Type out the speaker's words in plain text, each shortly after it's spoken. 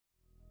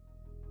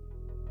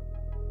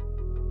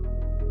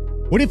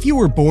What if you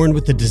were born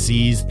with a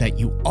disease that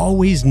you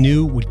always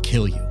knew would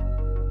kill you?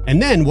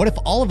 And then what if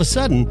all of a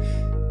sudden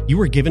you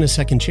were given a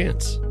second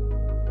chance?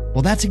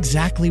 Well, that's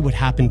exactly what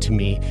happened to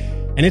me.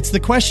 And it's the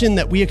question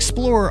that we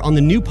explore on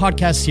the new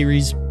podcast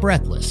series,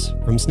 Breathless,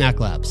 from Snack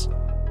Labs.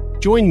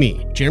 Join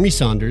me, Jeremy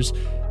Saunders,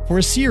 for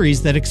a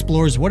series that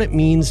explores what it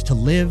means to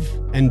live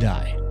and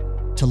die,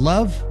 to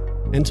love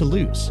and to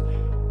lose,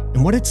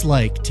 and what it's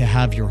like to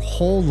have your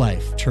whole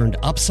life turned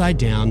upside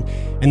down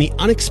and the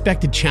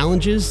unexpected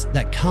challenges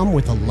that come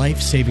with a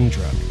life-saving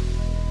drug.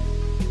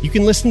 You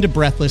can listen to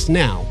Breathless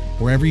now,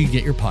 wherever you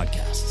get your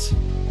podcasts.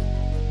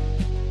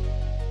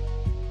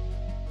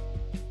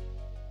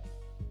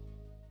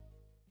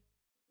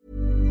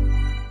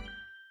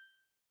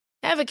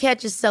 Ever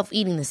catch yourself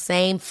eating the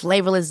same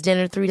flavorless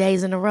dinner 3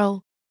 days in a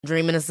row?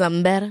 Dreaming of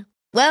something better?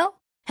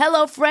 Well,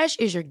 HelloFresh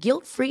is your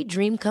guilt-free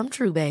dream come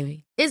true,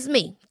 baby. It's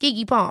me,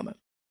 Keke Palmer.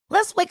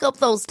 Let's wake up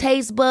those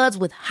taste buds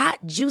with hot,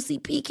 juicy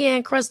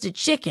pecan-crusted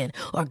chicken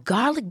or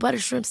garlic butter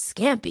shrimp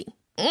scampi.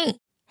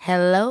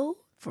 Hello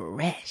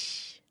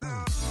Fresh.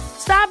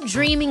 Stop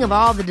dreaming of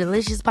all the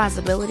delicious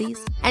possibilities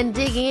and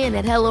dig in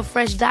at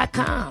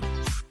HelloFresh.com.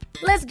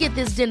 Let's get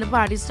this dinner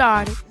party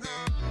started.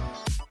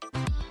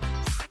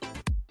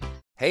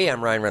 Hey,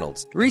 I'm Ryan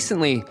Reynolds.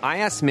 Recently, I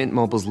asked Mint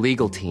Mobile's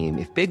legal team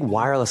if big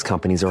wireless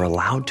companies are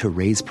allowed to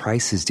raise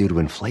prices due to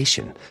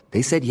inflation.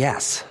 They said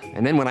yes.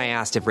 And then when I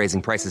asked if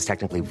raising prices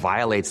technically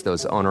violates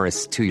those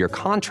onerous 2-year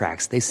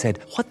contracts, they said,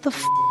 "What the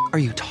f*** are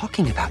you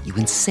talking about, you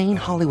insane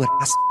Hollywood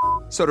ass?"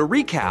 So to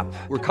recap,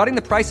 we're cutting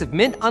the price of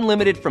Mint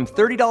Unlimited from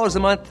 $30 a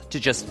month to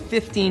just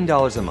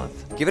 $15 a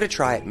month. Give it a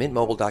try at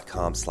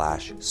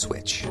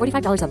mintmobile.com/switch.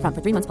 $45 up front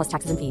for 3 months plus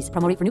taxes and fees.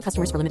 Promo rate for new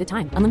customers for limited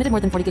time. Unlimited more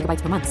than 40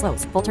 gigabytes per month.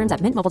 Slows full terms at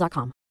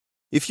mintmobile.com.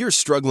 If you're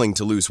struggling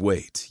to lose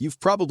weight,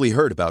 you've probably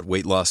heard about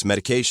weight loss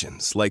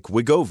medications like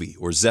Wegovy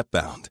or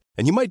Zepbound,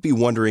 and you might be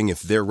wondering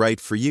if they're right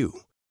for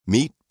you.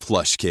 Meet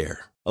PlushCare,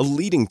 a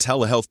leading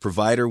telehealth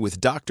provider with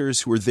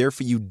doctors who are there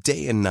for you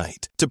day and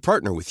night to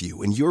partner with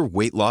you in your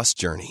weight loss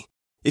journey.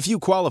 If you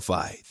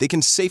qualify, they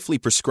can safely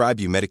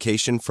prescribe you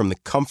medication from the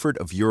comfort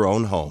of your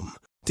own home.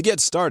 To get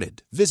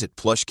started, visit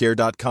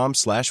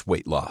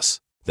plushcare.com/weightloss.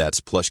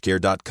 That's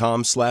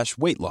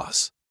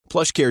plushcare.com/weightloss.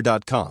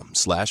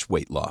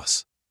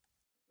 plushcare.com/weightloss.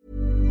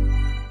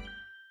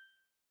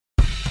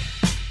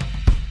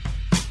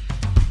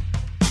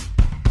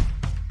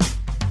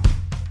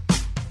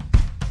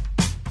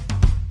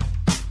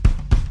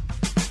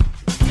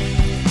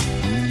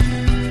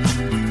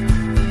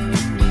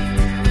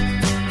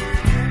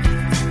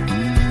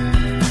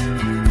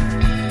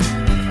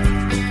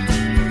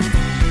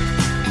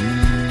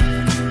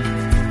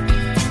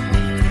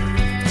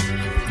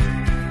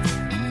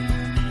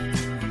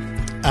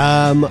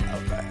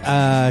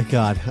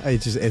 God,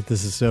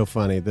 this is so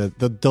funny.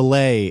 The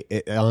delay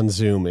on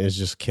Zoom is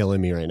just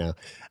killing me right now.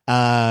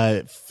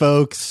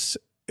 Folks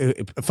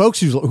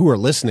who are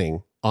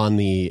listening on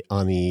the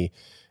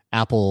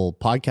Apple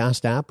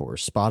Podcast app or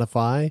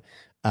Spotify,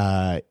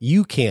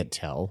 you can't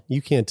tell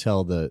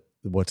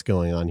what's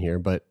going on here,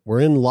 but we're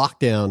in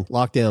lockdown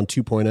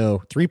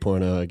 2.0,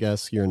 3.0, I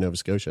guess, here in Nova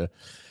Scotia.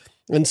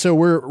 And so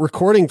we're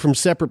recording from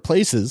separate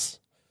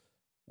places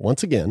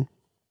once again.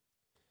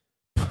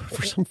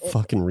 For some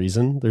fucking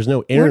reason, there's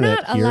no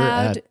internet here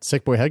at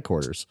Sick Boy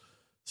headquarters,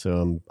 so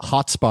I'm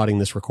hotspotting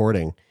this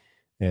recording,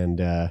 and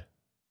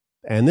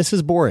this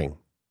is boring.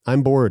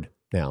 I'm bored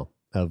now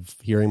of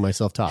hearing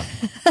myself talk.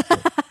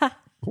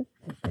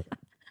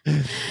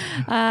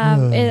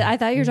 I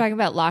thought you were talking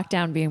about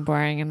lockdown being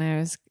boring, and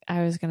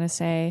I was gonna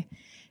say,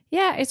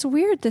 yeah, it's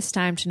weird this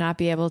time to not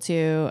be able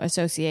to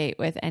associate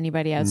with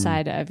anybody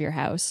outside of your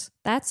house.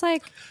 That's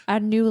like a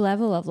new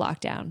level of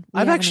lockdown.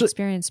 I've actually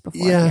experienced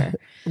before. Yeah,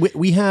 here.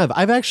 We have.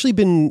 I've actually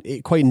been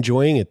quite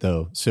enjoying it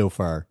though so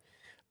far.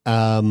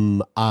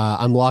 I'm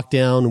locked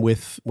down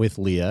with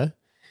Leah,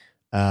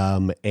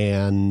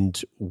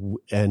 and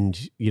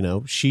you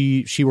know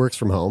she works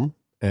from home,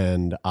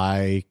 and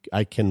I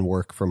can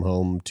work from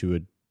home to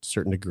a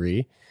certain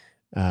degree.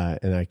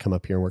 And I come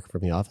up here and work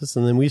from the office,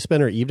 and then we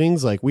spend our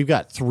evenings, like, we've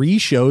got 3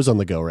 shows on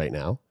the go right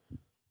now,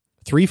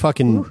 3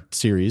 fucking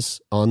series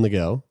on the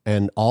go,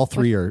 and all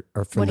 3 are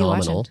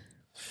phenomenal.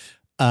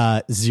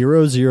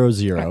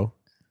 000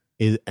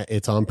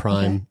 it's on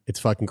Prime. Okay. It's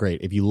fucking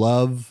great. If you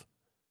love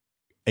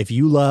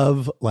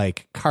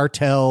like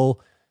cartel,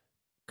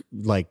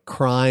 like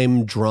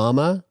crime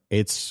drama,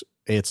 it's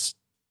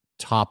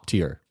top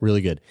tier, really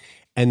good.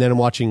 And then I'm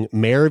watching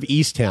Mayor of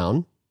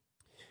Easttown,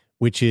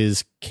 which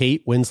is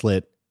Kate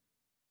Winslet,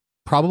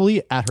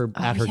 probably at her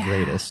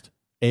greatest.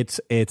 It's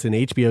an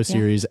HBO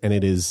series, and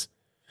it is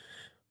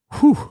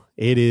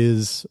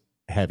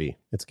heavy.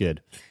 It's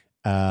good.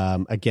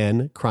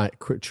 Again,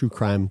 true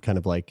crime, kind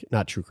of like,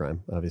 not true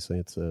crime, obviously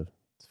it's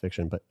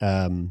fiction, but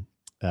crime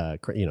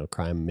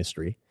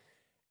mystery.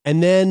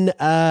 And then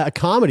a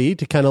comedy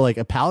to kind of like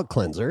a palate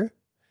cleanser,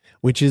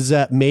 which is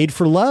Made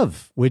for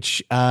Love,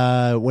 which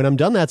when I'm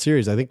done that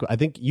series, I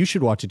think you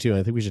should watch it too. And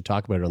I think we should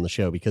talk about it on the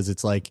show, because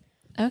it's like,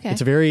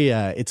 it's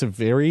a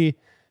very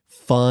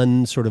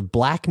fun, sort of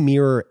Black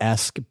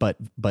Mirror-esque,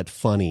 but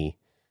funny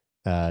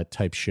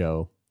type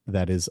show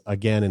that is,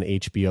 again, an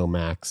HBO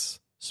Max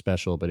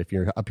special. But if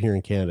you're up here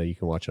in Canada, you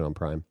can watch it on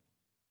Prime.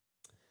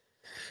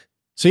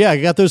 So yeah,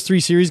 I got those 3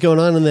 series going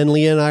on, and then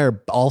Leah and I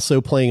are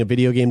also playing a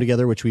video game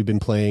together, which we've been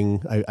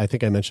playing. I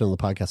think I mentioned on the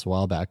podcast a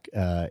while back.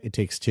 It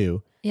Takes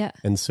Two. Yeah.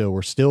 And so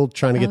we're still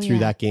trying to get through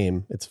that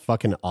game. It's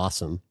fucking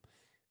awesome.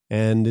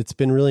 And it's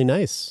been really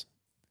nice.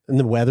 And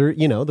the weather,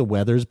 the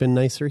weather's been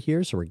nicer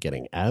here. So we're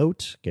getting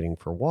out, getting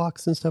for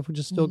walks and stuff, which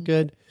is still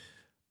good.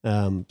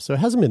 So it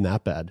hasn't been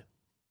that bad.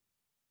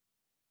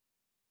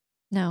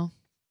 No.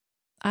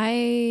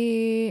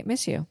 I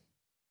miss you.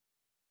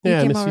 Yeah,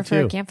 I came miss over you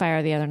for too. a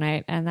campfire the other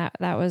night, and that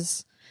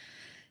was,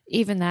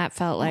 even that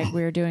felt like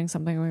we were doing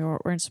something we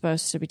weren't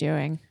supposed to be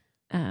doing.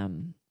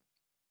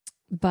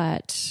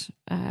 But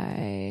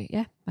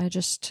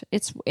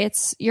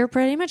you're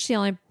pretty much the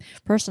only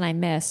person I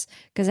miss,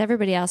 because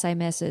everybody else I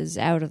miss is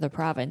out of the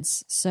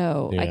province.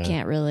 So I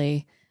can't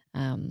really,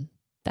 I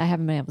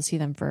haven't been able to see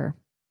them for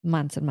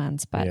months and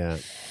months,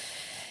 but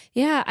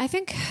yeah, I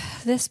think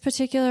this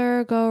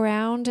particular go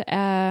around,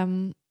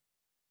 I've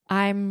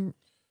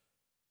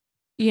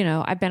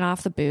been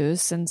off the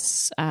booze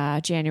since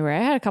January.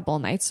 I had a couple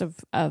of nights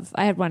I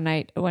had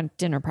one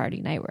dinner party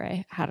night where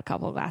I had a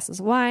couple of glasses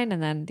of wine,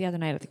 and then the other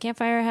night at the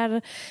campfire I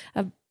had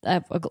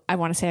I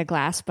want to say a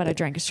glass, but I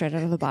drank it straight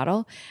out of the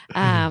bottle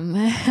of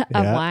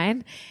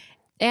wine,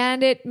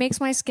 and it makes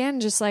my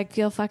skin just like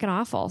feel fucking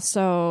awful.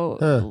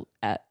 So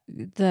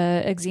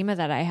the eczema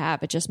that I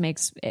have, it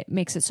makes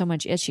it so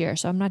much itchier.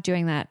 So I'm not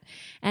doing that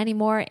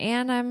anymore.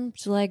 And I'm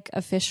like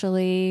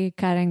officially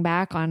cutting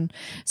back on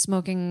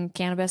smoking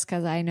cannabis,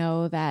 because I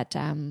know that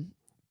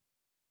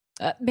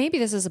maybe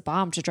this is a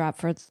bomb to drop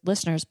for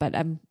listeners, but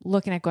I'm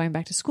looking at going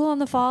back to school in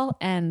the fall,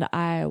 and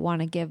I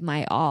want to give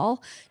my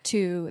all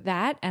to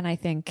that. And I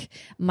think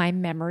my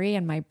memory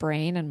and my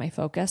brain and my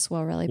focus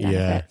will really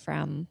benefit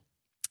from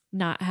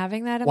not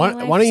having that in my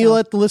life. Why don't you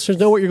let the listeners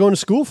know what you're going to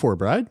school for,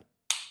 Bride?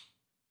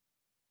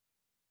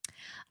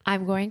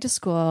 I'm going to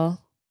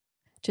school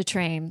to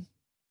train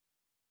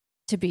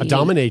to be a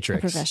dominatrix,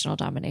 a professional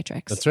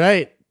dominatrix. That's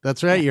right.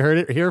 That's right. Yeah. You heard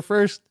it here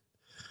first.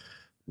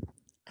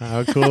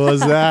 How cool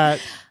is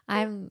that?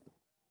 I'm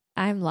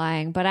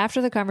lying, but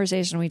after the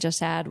conversation we just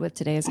had with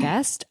today's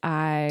guest,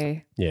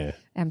 I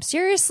am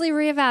seriously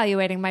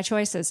reevaluating my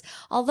choices.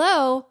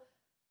 Although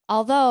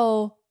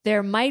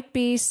there might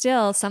be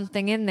still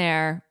something in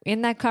there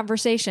in that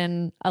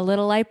conversation. A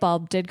little light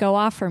bulb did go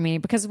off for me,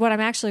 because what I'm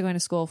actually going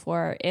to school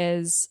for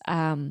is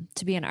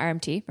to be an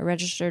RMT, a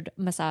registered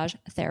massage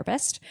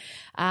therapist,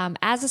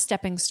 as a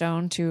stepping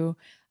stone to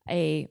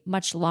a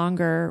much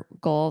longer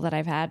goal that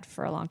I've had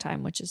for a long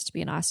time, which is to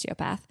be an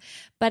osteopath.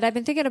 But I've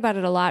been thinking about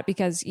it a lot,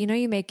 because you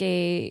make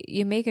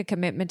a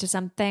commitment to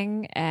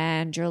something,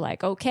 and you're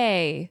like,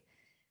 okay,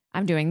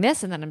 I'm doing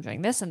this, and then I'm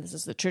doing this, and this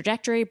is the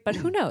trajectory, but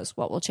who knows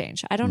what will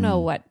change? I don't know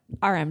what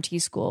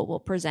RMT school will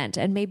present.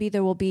 And maybe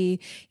there will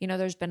be,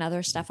 there's been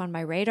other stuff on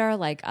my radar,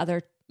 like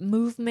other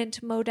movement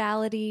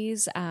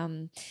modalities,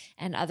 and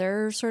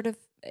other sort of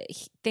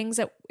things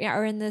that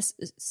are in this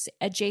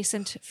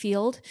adjacent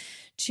field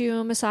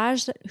to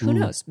massage. Who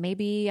knows?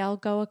 Maybe I'll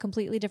go a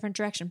completely different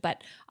direction,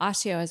 but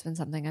osteo has been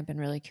something I've been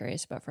really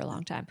curious about for a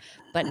long time.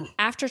 But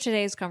after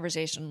today's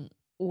conversation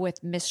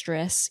with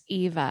Mistress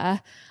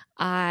Eva,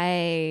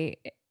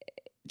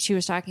 she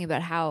was talking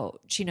about how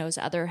she knows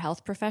other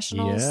health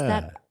professionals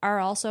that are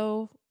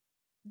also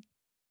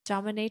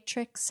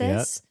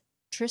dominatrixes,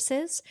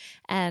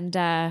 and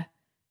I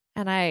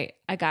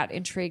got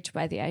intrigued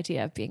by the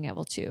idea of being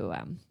able to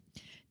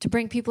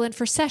bring people in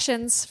for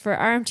sessions, for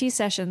RMT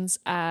sessions,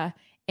 and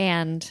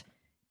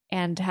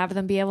have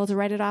them be able to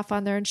write it off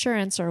on their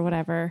insurance or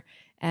whatever,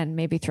 and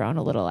maybe throw in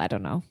a little, I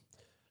don't know.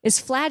 Is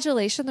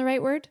flagellation the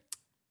right word?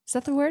 Is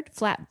that the word?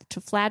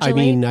 To flagellate? I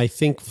mean, I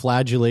think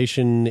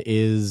flagellation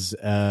isn't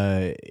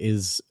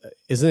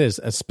it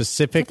a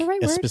specific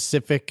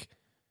specific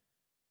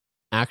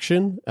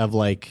action of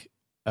like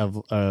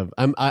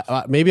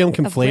maybe I'm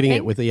conflating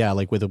it with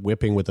with a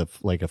whipping with a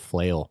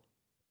flail.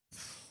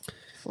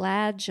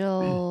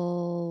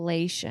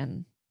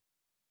 Flagellation.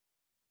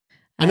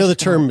 I know the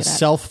term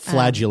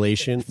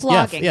self-flagellation.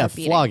 Flogging.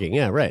 Flogging.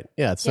 Yeah, right.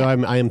 Yeah, so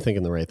I am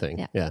thinking the right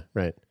thing. Yeah,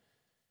 right.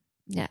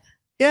 Yeah.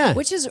 Yeah.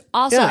 Which is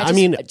also,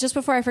 just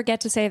before I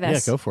forget to say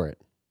this. Yeah, go for it.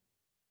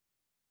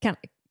 Can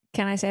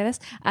I say this?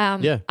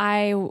 Yeah.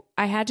 I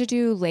had to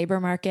do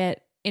labor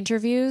market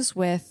interviews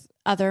with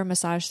other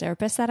massage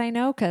therapists that I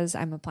know, because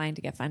I'm applying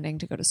to get funding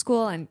to go to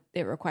school, and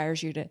it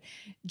requires you to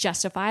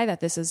justify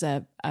that this is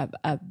a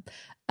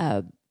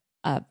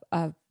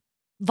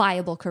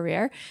viable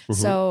career. Mm-hmm.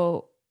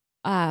 So,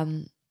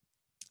 one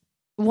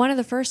of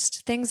the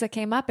first things that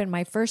came up in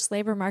my first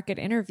labor market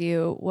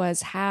interview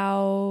was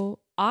how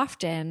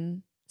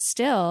often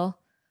still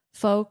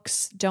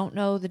folks don't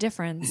know the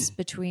difference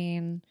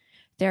between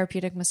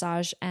therapeutic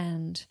massage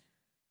and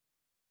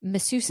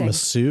masseusing.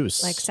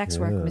 Masseuse. Like sex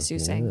work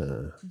masseusing.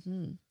 Yeah.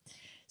 Mm-hmm.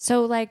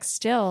 So like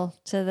still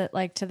to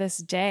this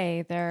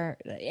day there,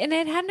 and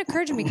it hadn't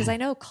occurred to me because I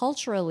know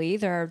culturally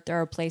there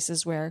are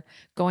places where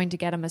going to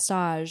get a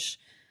massage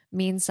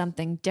means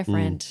something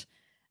different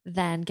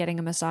than getting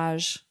a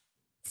massage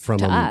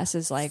from us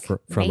is like from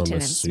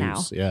maintenance a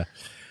masseuse. now.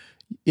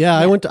 Yeah.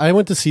 I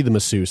went to see the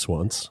masseuse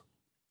once,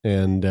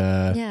 and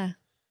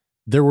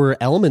there were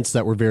elements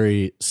that were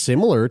very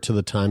similar to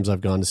the times I've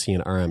gone to see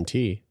an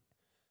RMT.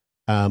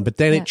 But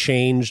then it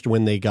changed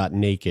when they got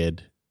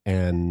naked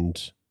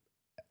and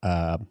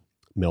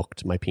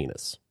milked my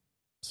penis.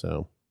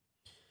 So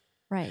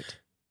right.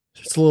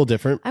 It's a little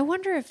different. I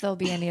wonder if there'll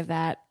be any of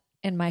that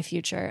in my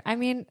future. I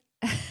mean,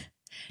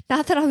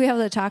 not that I'll be able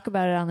to talk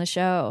about it on the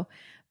show,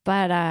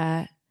 but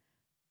I've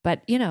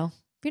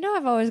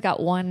always got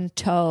one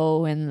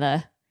toe in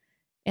the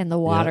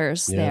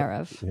waters there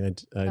of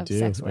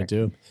sex work. I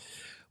do.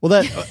 Well,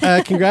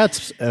 that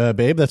congrats,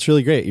 babe. That's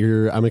really great.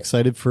 I'm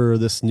excited for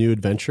this new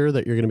adventure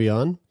that you're going to be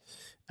on.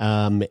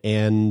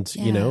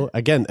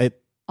 Again,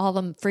 all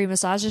the free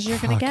massages you're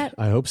going to get.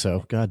 I hope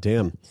so. God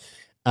damn.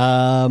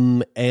 I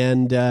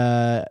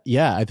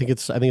think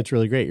it's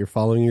really great. You're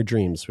following your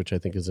dreams, which I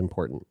think is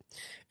important.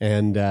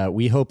 And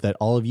we hope that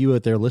all of you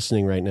out there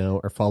listening right now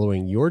are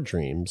following your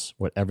dreams,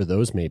 whatever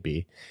those may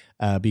be,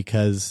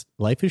 because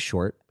life is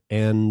short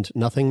and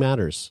nothing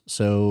matters.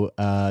 So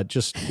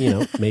just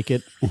make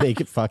it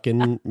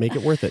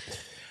worth it.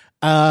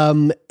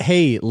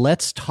 Hey,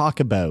 let's talk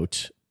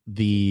about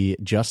the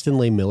Justin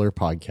Lay Miller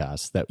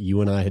podcast that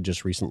you and I had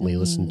just recently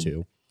listened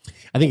to.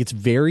 I think it's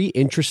very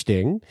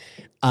interesting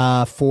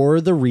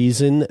for the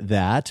reason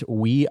that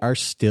we are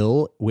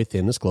still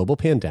within this global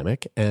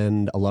pandemic,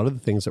 and a lot of the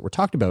things that were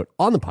talked about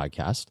on the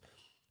podcast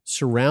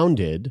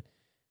surrounded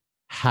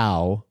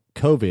how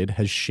COVID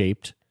has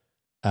shaped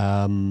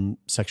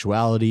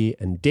sexuality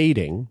and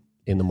dating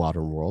in the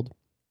modern world.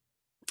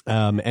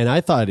 And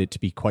I thought it to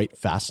be quite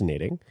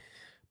fascinating.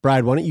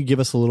 Brad, why don't you give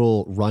us a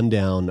little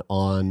rundown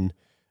on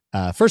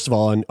first of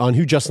all, on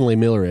who Justin Lay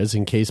Miller is,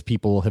 in case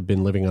people have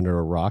been living under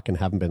a rock and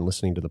haven't been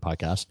listening to the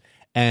podcast,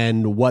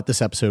 and what this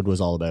episode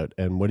was all about,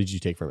 and what did you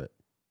take from it?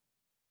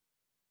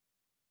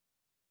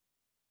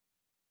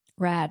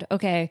 Rad.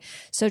 Okay.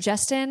 So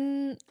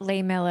Justin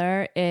Lay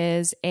Miller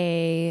is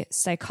a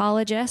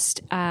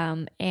psychologist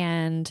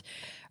and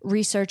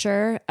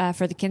researcher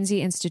for the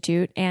Kinsey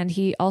Institute, and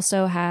he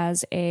also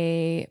has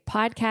a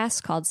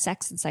podcast called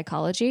Sex and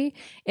Psychology.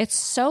 It's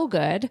so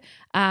good.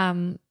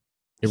 It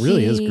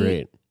really is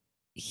great.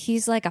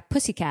 He's like a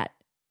pussycat.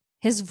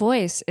 His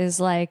voice is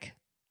like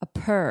a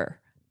purr.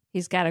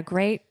 He's got a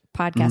great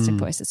podcasting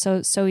voice. It's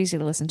so easy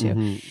to listen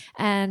to.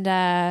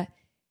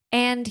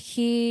 And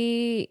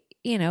he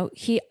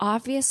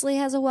obviously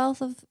has a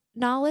wealth of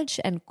knowledge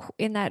and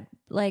in that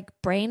like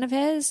brain of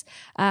his,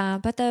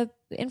 but the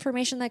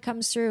information that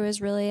comes through is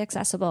really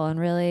accessible and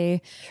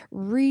really,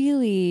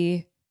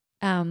 really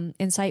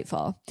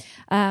insightful.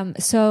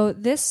 So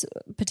this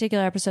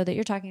particular episode that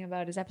you're talking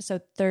about is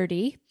episode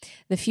 30,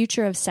 The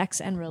Future of Sex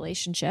and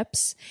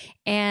Relationships.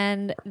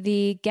 And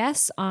the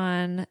guests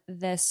on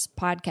this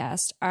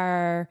podcast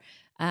are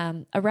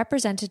a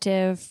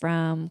representative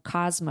from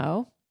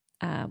Cosmo,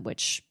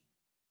 which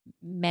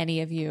many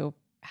of you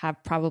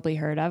have probably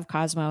heard of.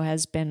 Cosmo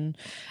has been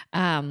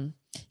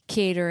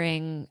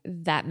catering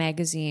that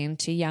magazine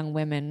to young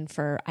women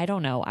for, I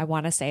don't know, I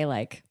want to say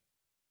like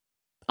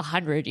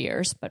 100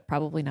 years, but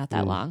probably not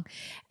that long.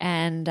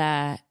 And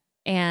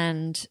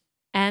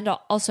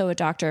also a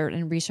doctor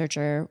and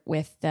researcher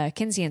with the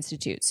Kinsey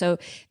Institute. So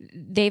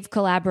they've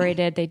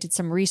collaborated. They did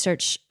some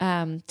research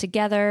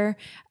together.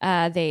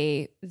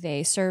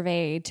 They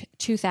surveyed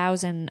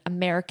 2,000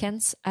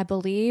 Americans, I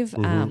believe,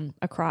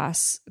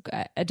 across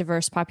a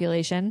diverse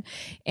population,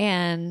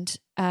 and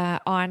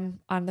on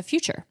the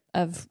future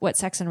of what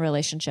sex and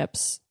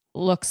relationships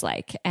looks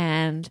like.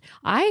 And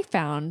I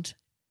found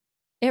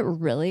it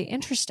really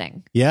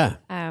interesting. Yeah.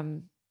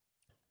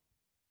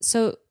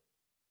 So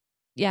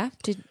yeah,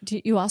 did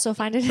you also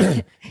find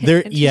it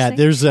there? Yeah,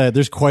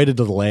 there's quite a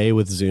delay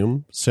with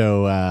Zoom.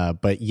 So,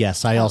 but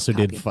yes, I also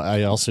did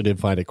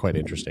find it quite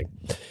interesting.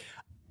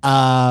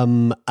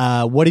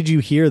 What did you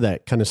hear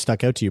that kind of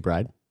stuck out to you,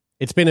 Bride?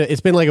 It's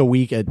been like a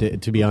week.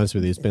 To be honest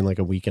with you, it's been like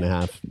a week and a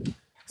half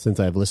since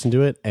I've listened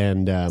to it,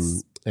 and I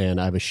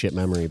have a shit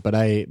memory.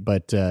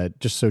 But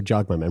just so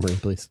jog my memory,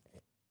 please.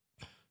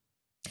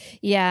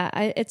 Yeah,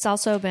 it's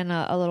also been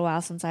a little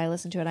while since I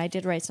listened to it. I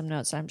did write some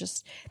notes, so I'm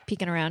just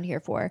peeking around here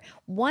for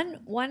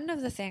one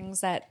of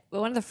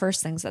the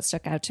first things that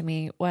stuck out to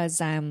me was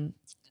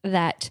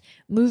that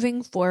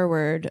moving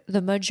forward,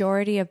 the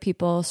majority of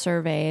people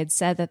surveyed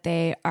said that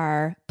they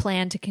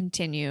plan to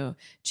continue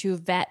to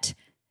vet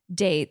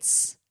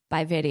dates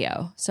by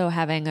video. So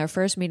having their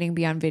first meeting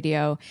be on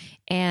video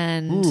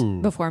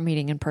and before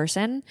meeting in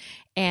person,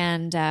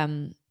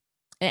 and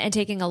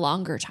taking a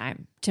longer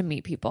time to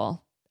meet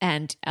people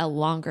and a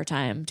longer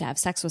time to have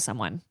sex with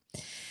someone.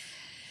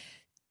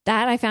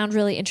 That I found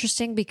really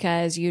interesting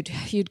because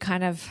you'd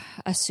kind of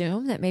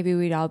assume that maybe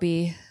we'd all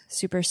be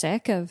super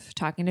sick of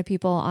talking to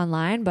people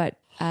online, but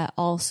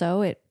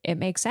also it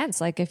makes sense.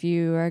 Like if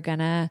you are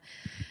gonna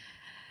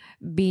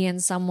be in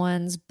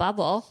someone's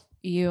bubble,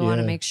 you want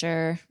to make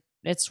sure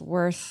it's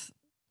worth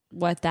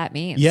what that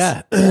means.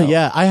 Yeah, So-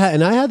 yeah. I had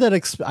that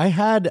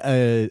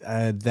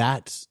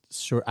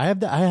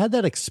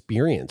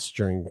experience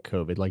during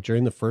COVID, like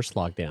during the first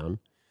lockdown,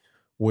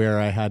 where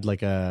I had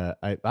like I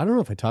don't know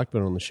if I talked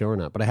about it on the show or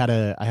not, but I had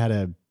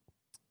a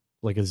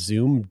like a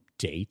Zoom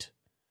date,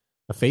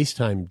 a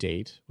FaceTime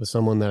date with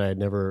someone that I had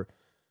never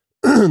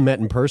met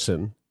in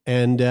person,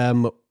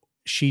 and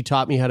she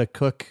taught me how to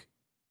cook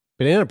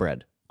banana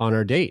bread on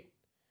our date,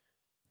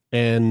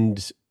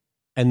 and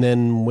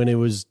then when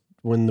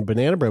the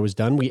banana bread was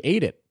done, we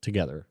ate it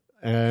together,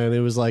 and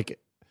it was like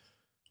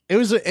it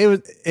was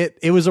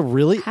a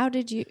really. How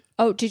did you?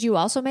 Oh, did you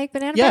also make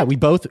banana Yeah, bread? we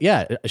both.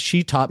 Yeah,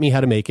 she taught me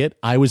how to make it.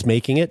 I was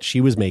making it.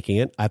 She was making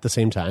it at the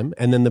same time,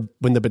 and then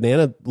when the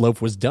banana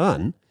loaf was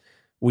done,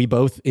 we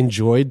both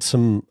enjoyed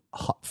some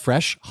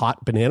fresh,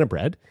 hot banana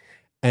bread,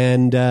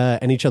 and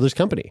each other's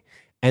company,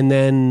 and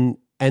then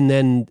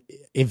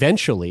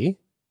eventually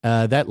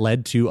that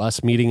led to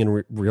us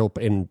meeting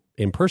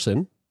in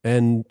person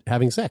and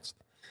having sex,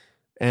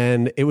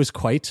 and it was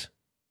quite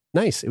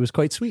nice. It was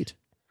quite sweet.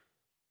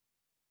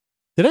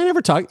 Did I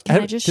never talk?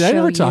 Can I just did I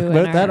never show talk you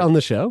about in that our- on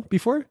the show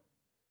before?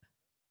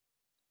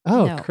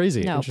 Oh, No,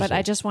 crazy! No, but Interesting.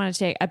 I just want to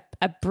take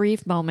a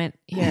brief moment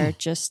here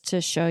just to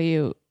show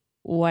you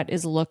what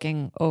is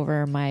looking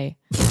over my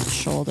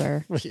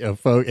shoulder. Yeah,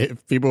 folks,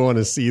 if people want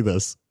to see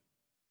this.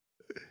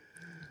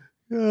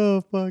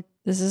 Oh fuck!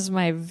 This is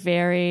my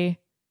very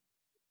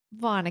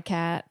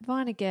Vonnegut.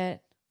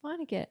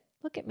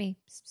 Look at me.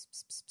 Psst, psst,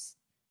 psst,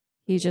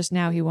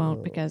 psst. He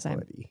won't because I'm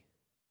Buddy.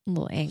 a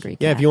little angry.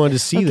 Yeah, cat. if you wanted to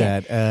see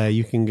Okay. that,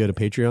 you can go to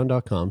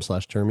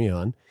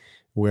patreon.com/turnmeon,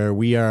 where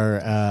we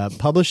are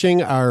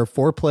publishing our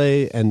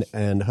foreplay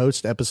and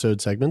host episode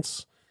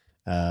segments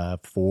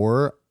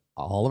for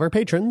all of our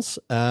patrons.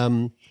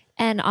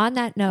 And on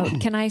that note,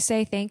 can I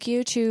say thank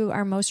you to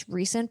our most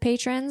recent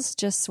patrons?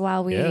 Just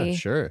while Yeah,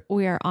 sure.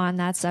 we are on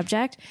that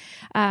subject.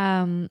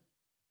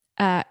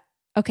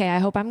 Okay, I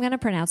hope I'm going to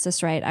pronounce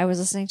this right. I was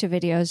listening to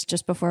videos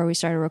just before we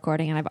started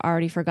recording, and I've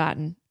already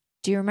forgotten.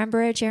 Do you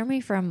remember it,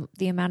 Jeremy, from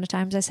the amount of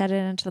times I said it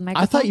into the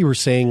microphone? I thought you were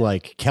saying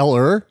like Kel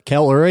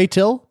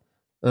Till,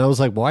 and I was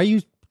like, why are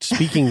you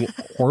speaking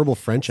horrible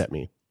French at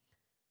me?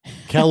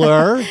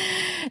 Keller?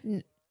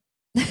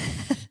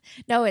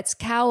 No, it's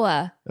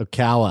Kawa. Oh,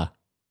 Kawa.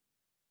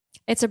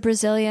 It's a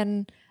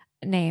Brazilian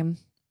name.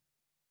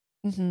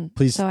 Mm-hmm.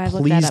 Please, So I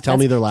looked that up. tell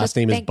me their That's- last just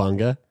name is thank-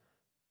 Bunga.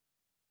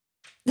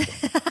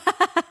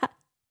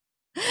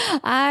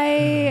 I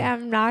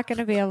am not going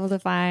to be able to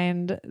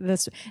find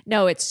this.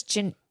 No, it's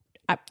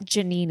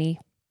Giannini.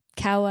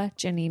 Kawa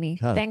Giannini.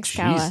 God, Thanks,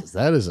 Kawa, Jesus,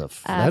 that is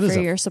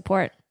for your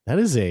support. that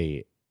is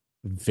a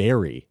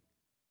very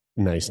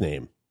nice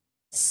name.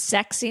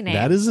 Sexy name.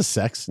 That is a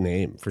sex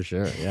name for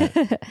sure. Yeah.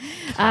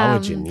 Kawa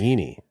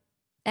Giannini.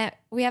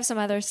 We have some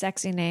other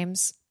sexy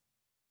names.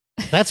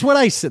 That's what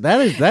I said.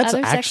 That's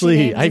Other sexy actually.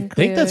 names I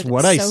think that's include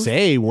what I Sophie-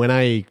 say when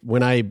I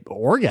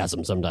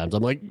orgasm. Sometimes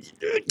I'm like,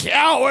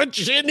 Kawa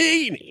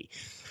Giannini.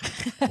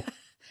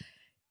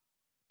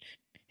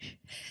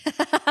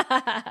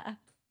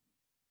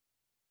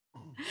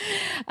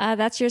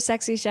 That's your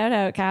sexy shout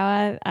out,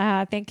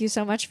 Kawa. Thank you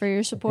so much for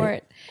your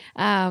support.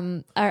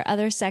 Our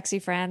other sexy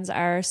friends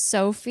are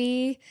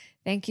Sophie.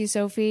 Thank you,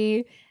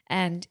 Sophie.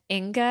 And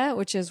Inga,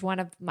 which is one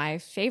of my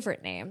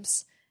favorite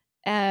names.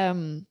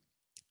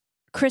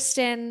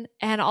 Kristen,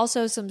 and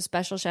also some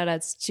special shout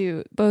outs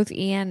to both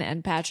Ian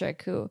and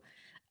Patrick, who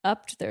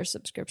upped their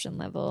subscription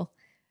level.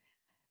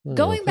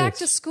 Going back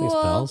to school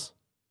pals.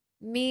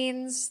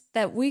 means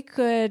that we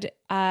could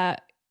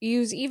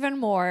use even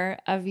more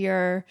of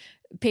your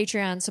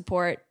Patreon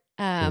support,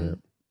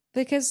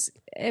 because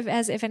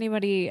if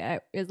anybody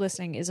is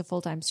listening is a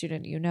full-time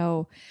student, you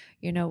know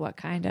what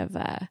kind of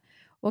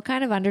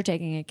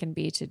undertaking it can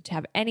be to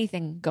have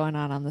anything going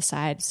on the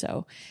side.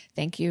 So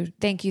thank you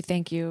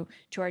to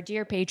our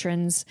dear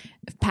patrons,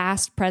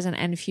 past, present,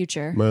 and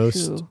future,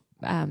 Most who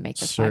make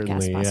this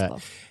certainly, podcast possible.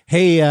 yeah.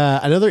 Hey,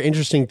 another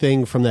interesting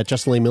thing from that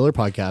Justin Lee Miller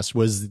podcast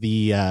was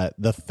the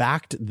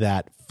fact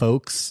that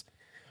folks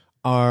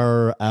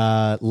are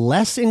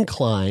less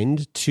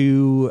inclined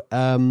to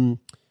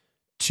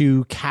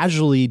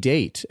casually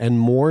date and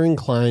more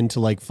inclined to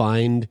like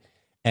find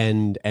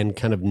and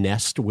kind of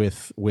nest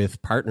with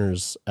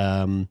partners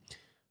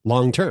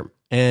long term.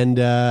 And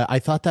I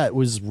thought that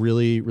was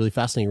really, really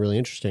fascinating, really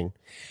interesting.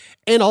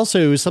 And also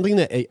it was something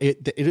that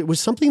it was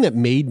something that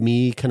made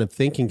me kind of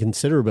think and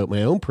consider about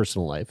my own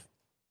personal life.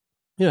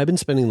 You know, I've been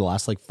spending the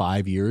last like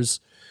 5 years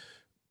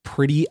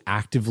pretty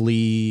active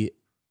in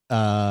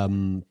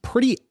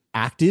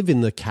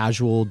the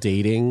casual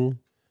dating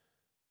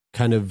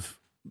kind of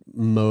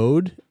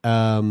mode.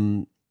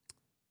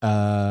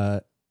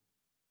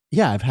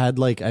 Yeah, I've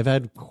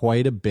had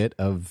quite a bit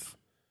of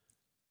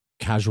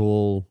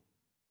casual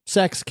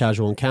sex,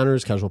 casual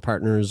encounters, casual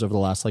partners over the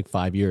last like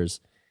 5 years.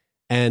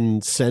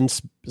 And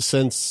since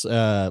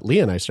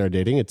Leah and I started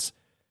dating,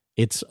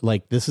 it's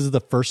like, this is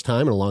the first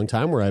time in a long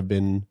time where I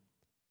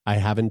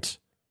haven't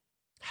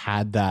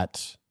had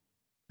that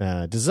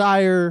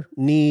desire,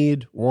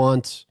 need,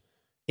 want,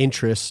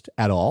 interest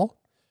at all,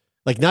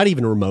 like not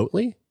even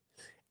remotely.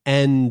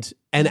 And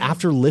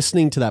after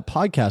listening to that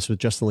podcast with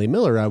Justin Lee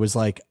Miller, I was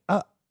like,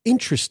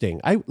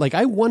 interesting.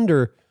 I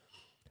wonder,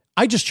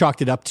 I just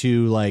chalked it up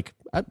to like,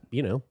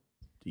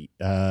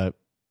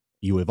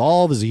 you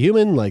evolve as a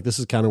human. Like, this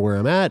is kind of where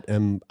I'm at.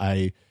 And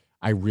I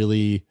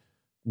really,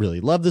 really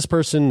love this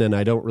person. And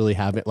I don't really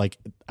have it. Like,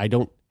 I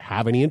don't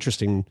have any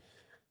interest in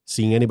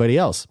seeing anybody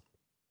else.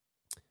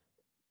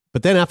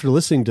 But then after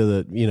listening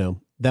to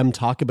them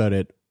talk about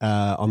it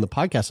on the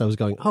podcast, I was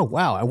going, oh,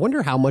 wow, I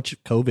wonder how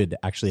much COVID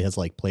actually has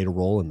like played a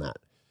role in that,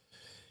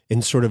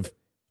 in sort of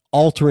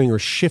altering or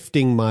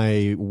shifting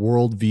my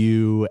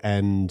worldview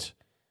and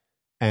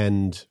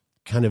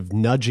kind of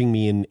nudging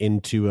me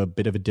into a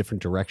bit of a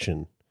different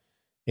direction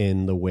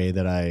in the way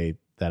that I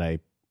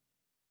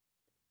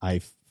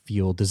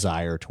feel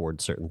desire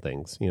towards certain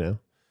things,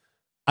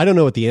 I don't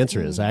know what the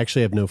answer is. I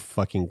actually have no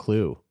fucking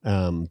clue.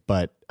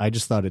 But I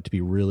just thought it to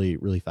be really,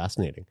 really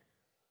fascinating.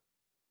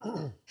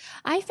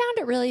 I found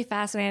it really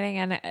fascinating,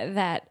 and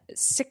that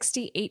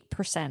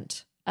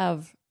 68%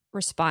 of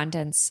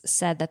respondents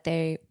said that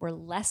they were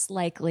less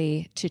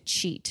likely to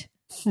cheat.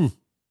 Isn't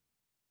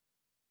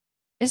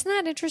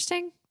that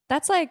interesting?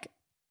 That's like,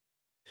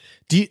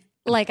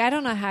 I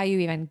don't know how you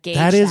even gauge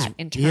that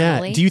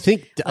internally. Yeah. Do you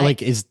think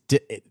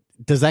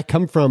does that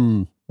come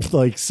from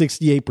like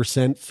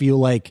 68% feel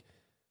like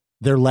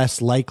they're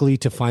less likely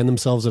to find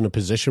themselves in a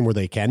position where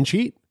they can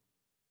cheat?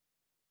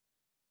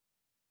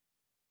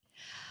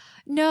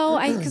 No,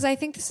 because I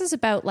think this is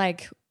about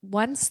like,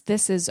 once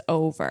this is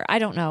over, I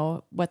don't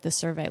know what the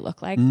survey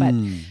looked like,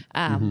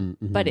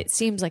 but it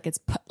seems like it's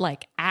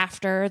like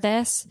after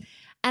this.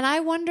 And I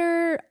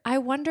wonder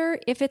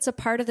if it's a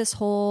part of this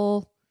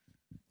whole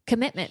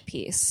commitment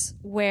piece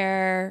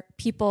where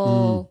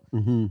people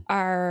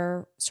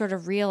are sort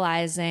of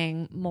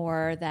realizing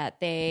more that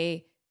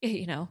they,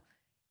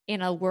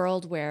 in a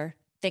world where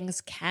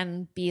things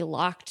can be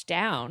locked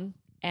down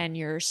and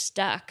you're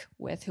stuck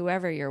with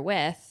whoever you're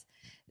with,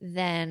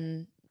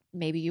 then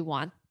maybe you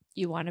want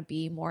to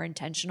be more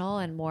intentional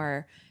and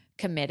more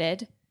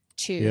committed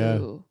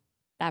to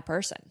that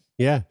person.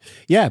 Yeah.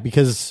 Yeah.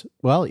 Because,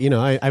 well,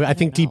 I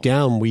think deep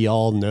down, we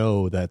all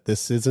know that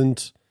this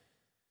isn't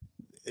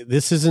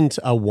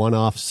a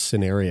one-off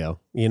scenario,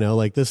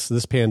 like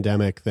this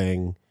pandemic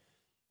thing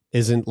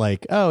isn't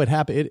like, oh,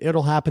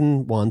 it'll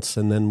happen once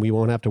and then we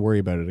won't have to worry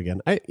about it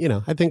again. I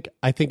think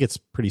it's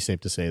pretty safe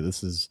to say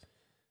this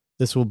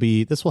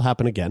will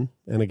happen again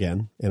and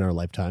again in our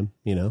lifetime,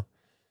 And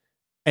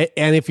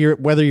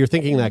whether you're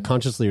thinking that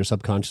consciously or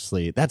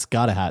subconsciously, that's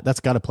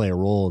gotta play a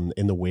role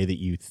in the way that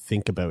you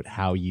think about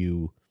how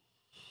you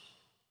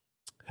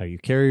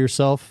carry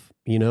yourself,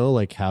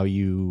 like how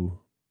you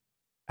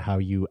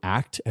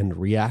act and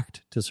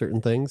react to certain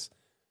things.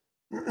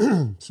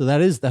 So that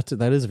is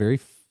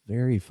very,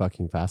 very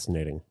fucking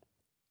fascinating.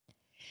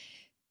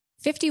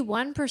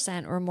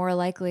 51% were more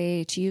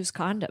likely to use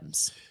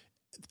condoms.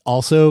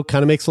 Also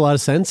kind of makes a lot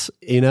of sense,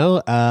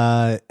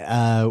 with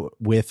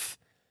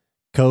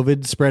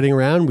COVID spreading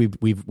around,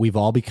 we've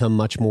all become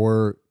much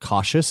more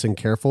cautious and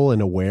careful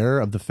and aware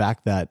of the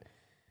fact that,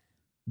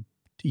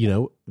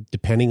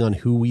 depending on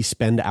who we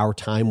spend our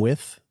time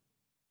with,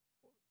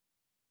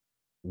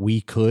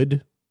 we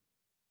could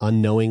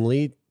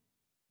unknowingly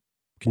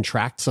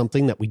contract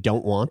something that we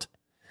don't want,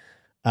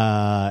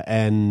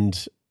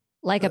 and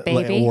like a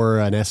baby or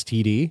an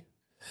STD.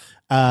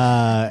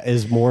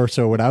 Is more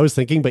so what I was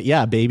thinking, but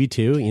yeah, baby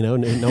too.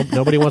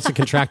 Nobody wants to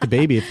contract a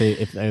baby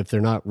if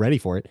they're not ready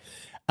for it.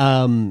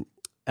 And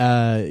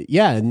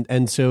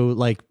so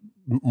like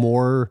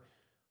more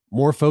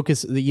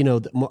focus,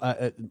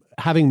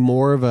 having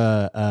more of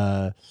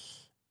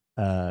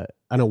an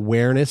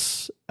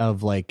awareness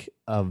of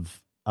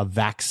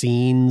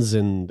vaccines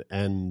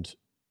and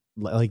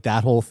like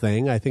that whole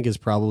thing, I think has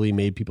probably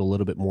made people a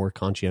little bit more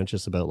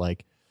conscientious about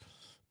like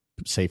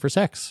safer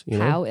sex,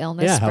 how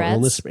illness spreads. How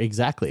illness,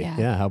 exactly.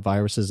 Yeah. How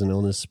viruses and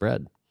illness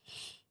spread.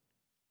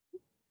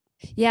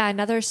 Yeah.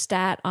 Another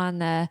stat on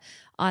there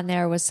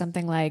was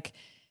something like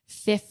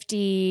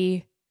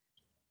 53%,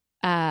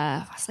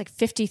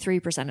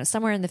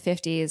 somewhere in the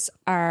 50s,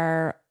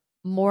 are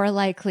more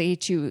likely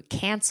to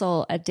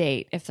cancel a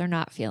date if they're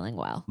not feeling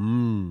well,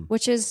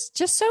 which is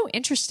just so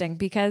interesting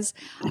because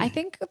I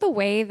think the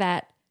way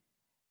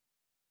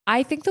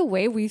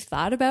we've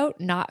thought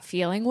about not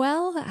feeling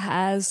well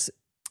has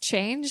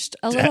changed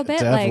a little bit.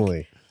 Definitely.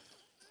 Like,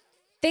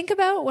 think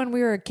about when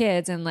we were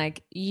kids and I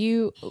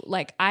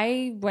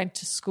went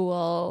to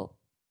school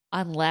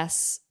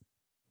unless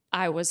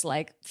I was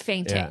like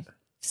fainting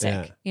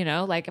sick,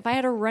 like if I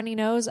had a runny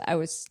nose, I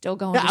was still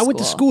going to school. I went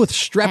to school with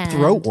strep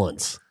throat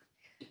once.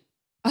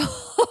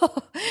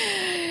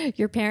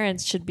 Your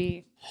parents should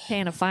be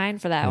paying a fine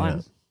for that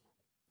one.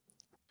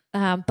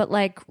 But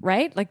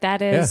right? Like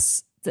that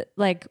is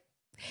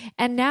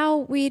And now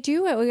we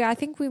do it. I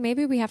think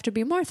we have to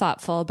be more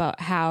thoughtful about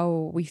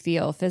how we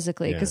feel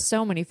physically, because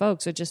so many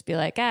folks would just be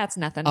like, it's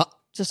nothing.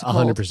 Just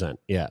 100%.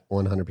 Yeah.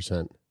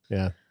 100%.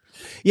 Yeah.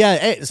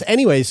 Yeah.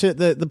 Anyway, so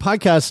the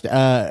podcast,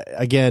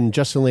 again,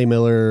 Justin Lay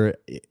Miller,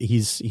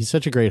 he's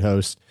such a great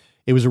host.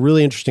 It was a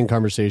really interesting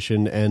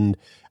conversation. And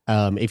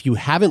if you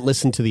haven't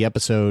listened to the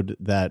episode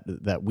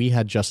that we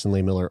had Justin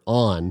Lay Miller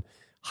on,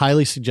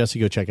 highly suggest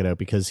you go check it out,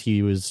 because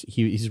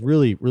he's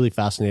really, really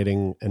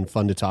fascinating and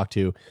fun to talk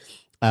to.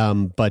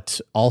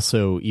 But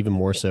also, even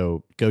more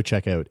so, go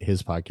check out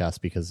his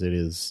podcast, because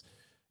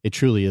it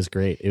truly is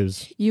great.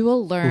 You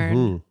will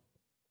learn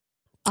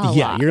a lot.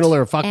 You're going to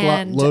learn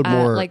a load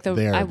more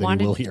there I than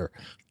you will here.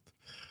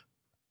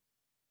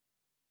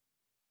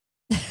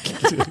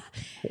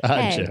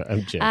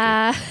 I'm joking.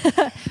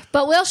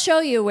 But we'll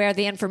show you where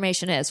the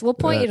information is. We'll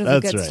point you to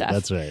the good stuff.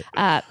 That's right.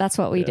 That's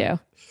what we do.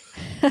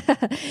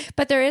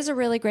 But there is a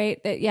really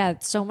great,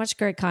 so much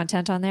great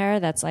content on there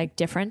that's like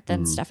different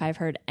than stuff I've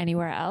heard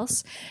anywhere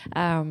else.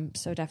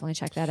 So definitely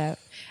check that out.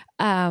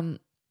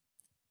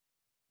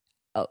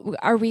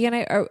 Are we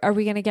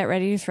gonna get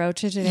ready to throw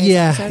to today's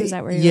episode? Is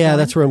that where you're going?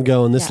 That's where I'm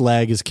going. This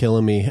lag is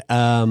killing me.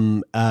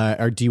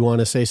 Or do you want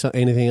to say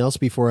anything else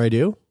before I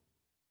do?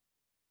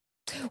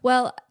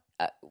 Well,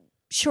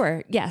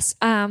 sure. Yes.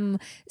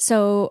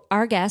 So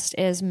our guest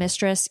is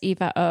Mistress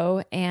Eva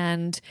O,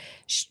 and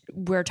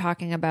we're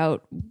talking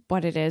about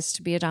what it is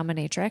to be a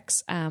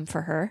dominatrix,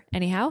 for her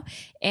anyhow.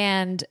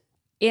 And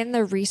in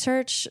the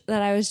research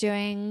that I was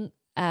doing,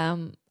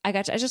 I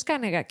just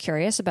kind of got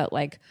curious about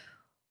like,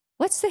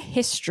 what's the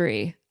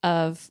history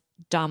of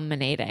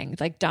dominating,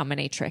 like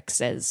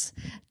dominatrixes,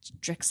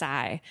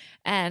 Trixie.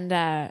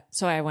 And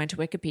so I went to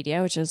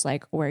Wikipedia, which is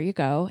like where you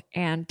go.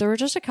 And there were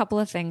just a couple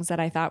of things that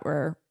I thought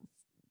were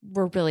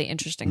really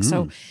interesting.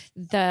 So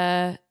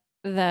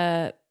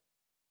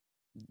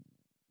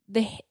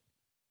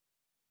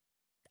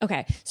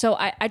okay. So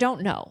I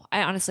don't know.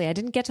 I honestly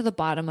didn't get to the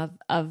bottom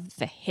of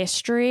the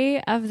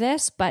history of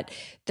this, but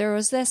there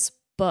was this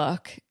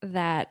book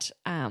that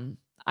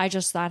I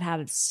just thought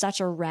had such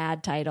a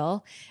rad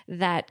title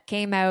that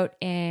came out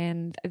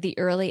in the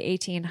early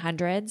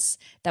 1800s.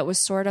 That was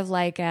sort of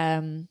like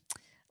a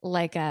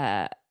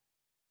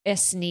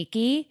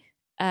sneaky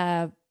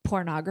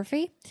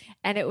pornography,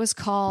 and it was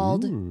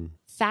called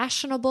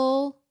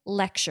Fashionable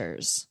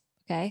Lectures.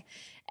 Okay,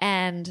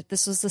 and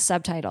this was the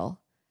subtitle: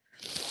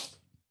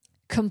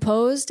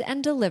 composed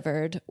and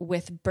delivered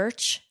with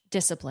birch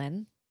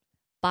discipline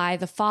by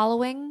the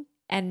following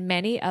and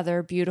many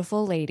other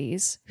beautiful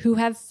ladies who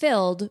have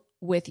filled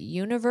with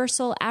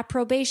universal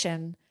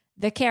approbation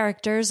the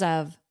characters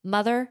of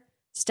mother,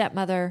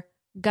 stepmother,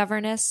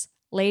 governess,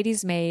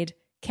 lady's maid,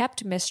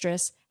 kept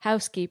mistress,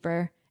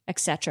 housekeeper,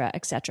 etc.,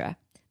 etc.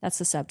 That's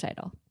the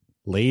subtitle.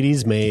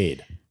 Lady's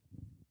maid.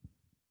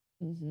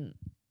 Mm-hmm.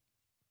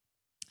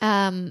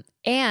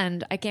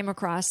 And I came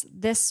across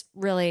this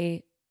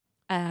really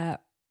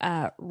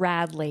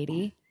rad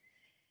lady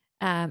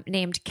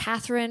named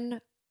Catherine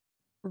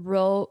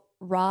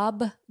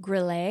Rob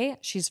Grillet.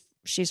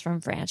 She's from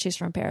France. She's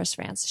from Paris,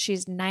 France.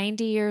 She's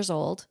 90 years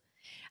old.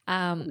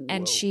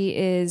 And she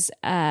is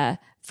a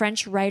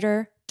French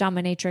writer,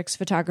 dominatrix,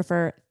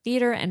 photographer,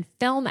 theater, and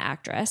film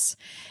actress,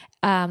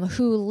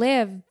 who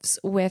lives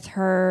with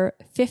her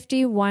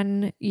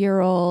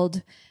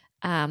 51-year-old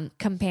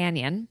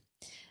companion,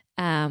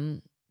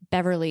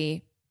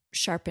 Beverly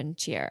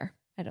Charpentier.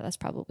 I know that's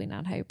probably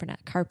not how you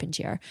pronounce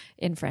Carpentier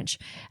in French.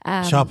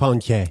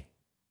 Charpentier.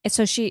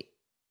 So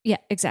yeah,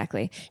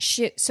 exactly.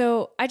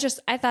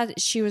 I thought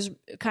she was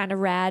kind of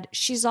rad.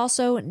 She's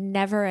also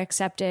never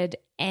accepted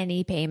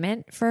any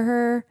payment for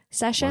her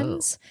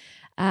sessions.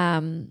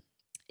 Wow.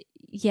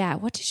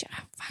 What did she,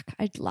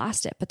 I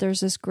lost it, but there's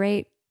this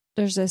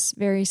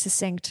very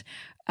succinct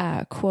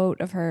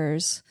quote of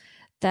hers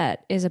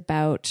that is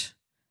about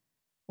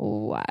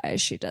why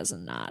she does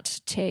not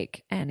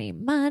take any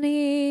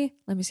money.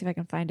 Let me see if I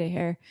can find it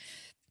here.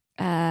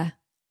 La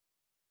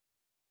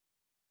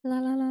la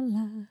la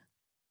la.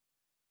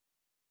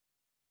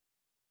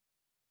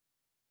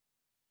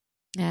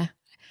 Yeah,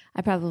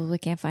 I probably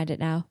can't find it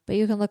now, but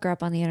you can look her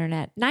up on the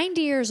internet.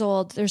 90 years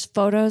old. There's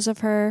photos of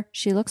her.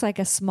 She looks like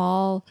a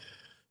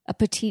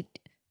petite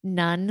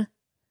nun.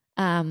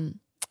 And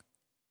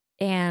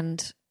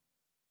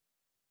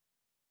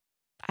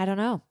I don't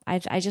know.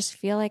 I just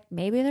feel like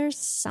maybe there's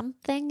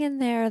something in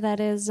there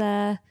that is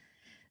the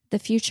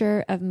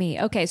future of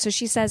me. Okay, so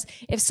she says,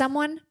 if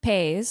someone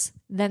pays,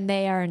 then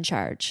they are in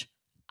charge.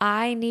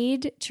 I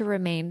need to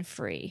remain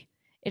free.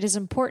 It is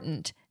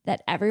important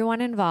that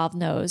everyone involved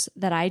knows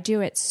that I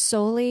do it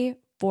solely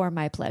for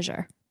my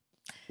pleasure.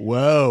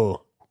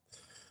 Whoa.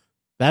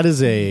 That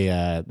is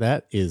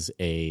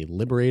a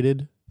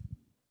liberated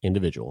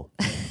individual.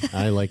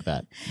 I like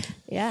that.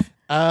 Yeah.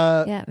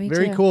 Me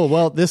very too. cool.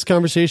 Well, this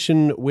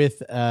conversation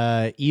with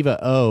Eva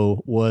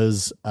O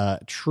was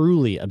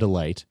truly a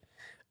delight.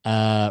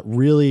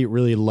 Really,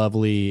 really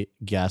lovely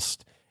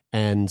guest,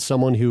 and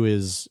someone who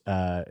is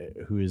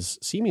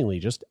seemingly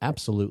just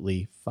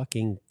absolutely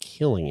fucking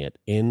killing it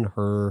in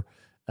her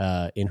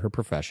in her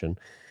profession.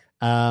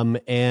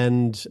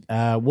 And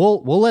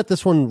we'll let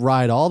this one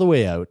ride all the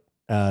way out.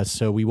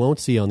 So we won't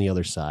see you on the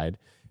other side.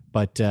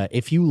 But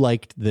if you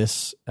liked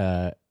this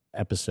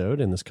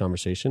episode and this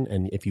conversation,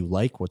 and if you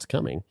like what's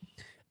coming,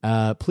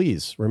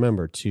 please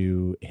remember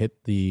to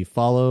hit the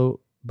follow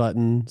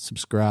button,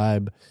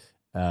 subscribe,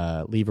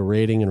 leave a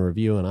rating and a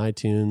review on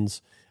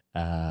iTunes.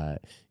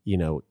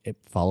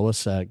 Follow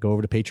us, go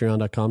over to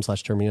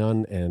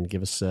patreon.com/turmeon and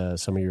give us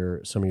some of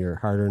your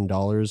hard-earned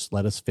dollars.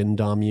 Let us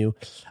FinDom you.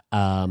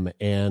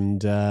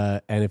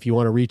 And if you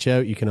want to reach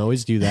out, you can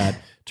always do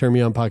that.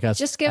 TurnMeOnPodcast.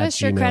 Just give us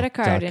your credit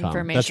card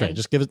information. That's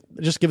right.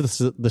 Just give us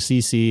the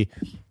CC,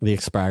 the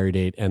expiry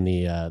date, and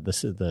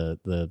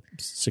the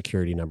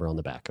security number on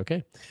the back.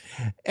 Okay.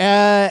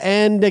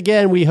 And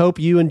again, we hope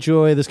you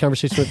enjoy this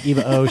conversation with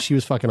Eva O. She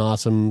was fucking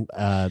awesome.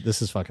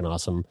 This is fucking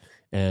awesome.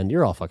 And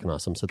you're all fucking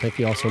awesome. So thank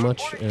you all so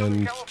much.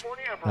 And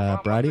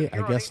Bridie,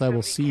 I guess I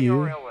will see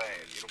you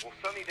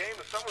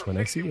when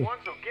I see you.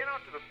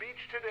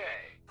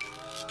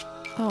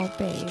 Oh,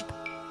 babe.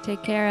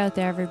 Take care out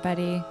there,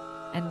 everybody.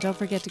 And don't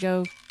forget to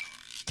go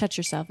touch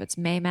yourself. It's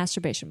May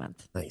Masturbation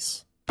Month.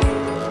 Nice.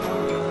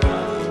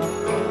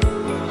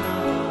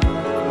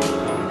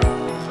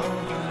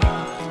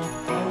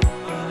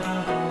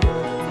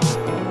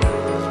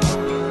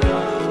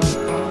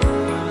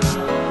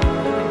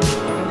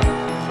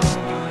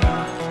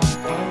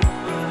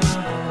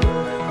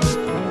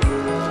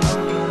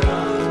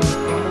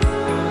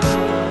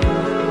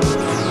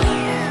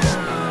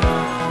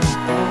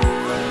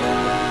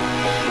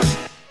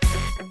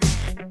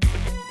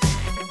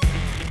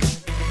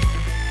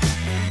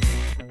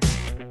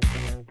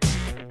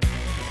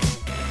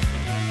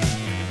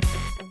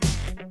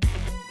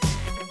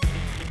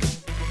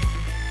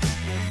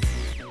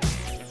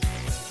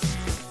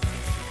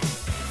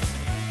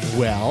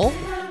 Well,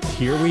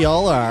 here we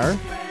all are,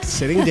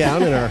 sitting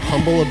down in our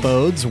humble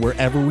abodes,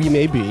 wherever we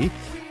may be.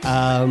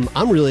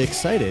 I'm really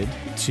excited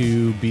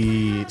to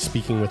be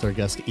speaking with our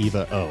guest,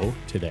 Eva O,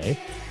 today.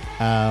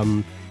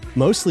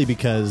 Mostly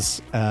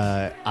because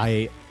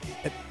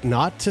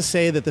not to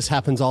say that this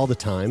happens all the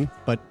time,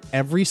 but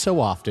every so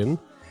often,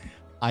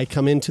 I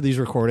come into these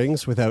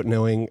recordings without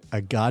knowing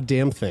a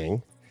goddamn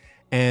thing.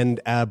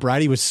 And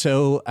Bridie was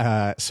so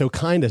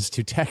kind as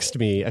to text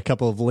me a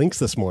couple of links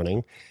this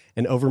morning.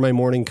 And over my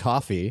morning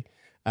coffee,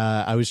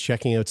 I was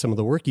checking out some of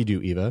the work you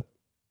do, Eva.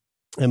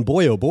 And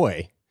boy, oh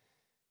boy,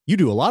 you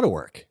do a lot of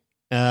work.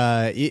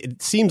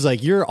 It seems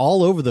like you're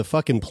all over the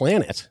fucking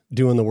planet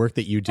doing the work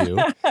that you do.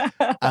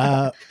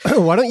 Why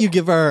don't you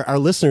give our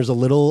listeners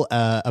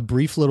a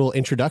brief little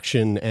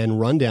introduction and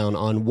rundown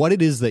on what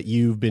it is that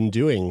you've been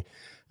doing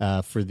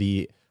for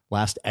the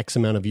last X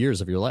amount of years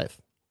of your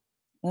life?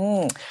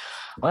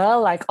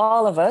 Well, like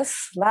all of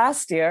us,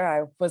 last year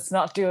I was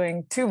not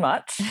doing too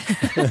much.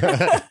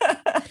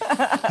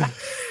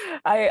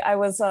 I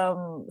was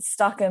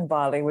stuck in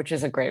Bali, which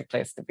is a great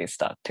place to be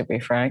stuck, to be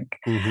frank.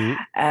 Mm-hmm.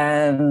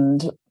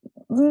 And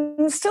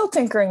still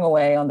tinkering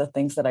away on the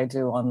things that I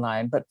do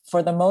online. But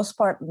for the most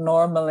part,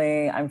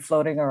 normally I'm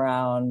floating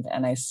around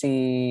and I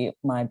see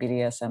my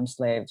BDSM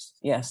slaves,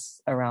 yes,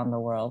 around the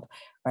world.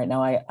 Right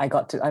now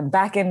I'm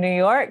back in New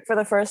York for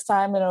the first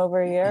time in over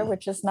a year,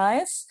 which is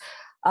nice.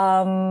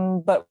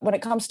 But when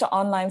it comes to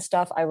online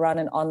stuff, I run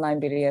an online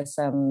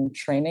BDSM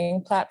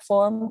training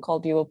platform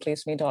called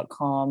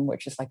youwillpleaseme.com,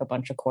 which is like a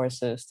bunch of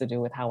courses to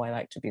do with how I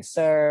like to be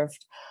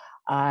served.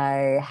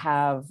 I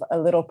have a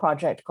little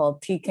project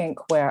called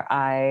T-Kink where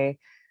I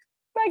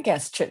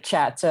guess chit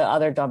chat to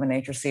other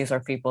dominatrices or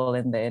people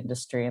in the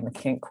industry in the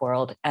kink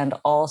world, and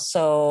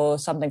also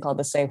something called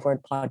the Safe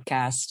Word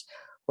Podcast,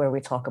 where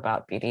we talk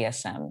about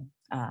BDSM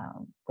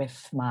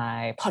with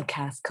my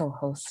podcast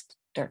co-host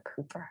Dirk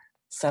Cooper.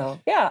 So,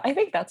 yeah, I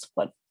think that's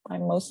what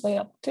I'm mostly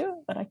up to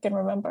that I can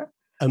remember.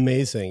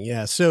 Amazing.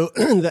 Yeah. So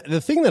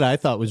the thing that I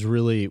thought was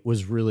really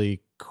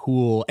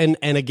cool. And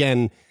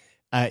again,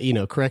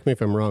 correct me if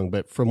I'm wrong,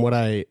 but from what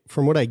I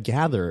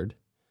gathered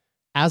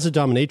as a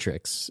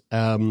dominatrix,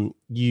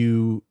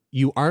 you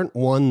aren't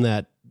one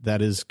that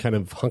is kind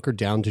of hunkered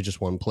down to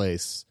just one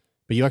place,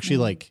 but you actually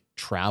like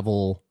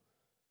travel.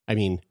 I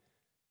mean,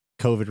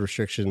 COVID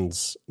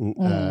restrictions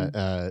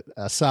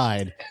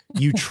aside,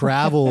 you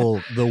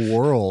travel the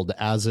world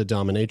as a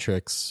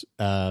dominatrix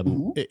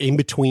in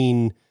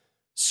between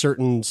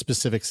certain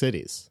specific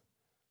cities.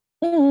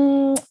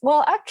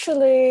 Well,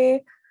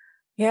 actually,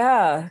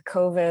 yeah,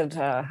 COVID.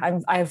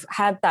 I've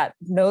had that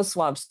nose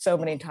swab so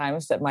many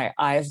times that my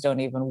eyes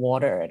don't even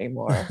water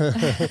anymore.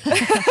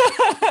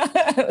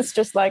 It's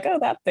just like, oh,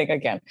 that thing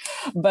again.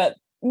 But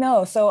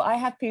no, so I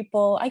have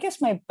people, I guess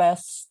my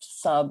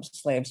best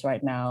slaves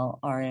right now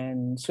are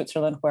in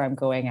Switzerland, where I'm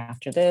going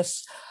after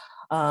this,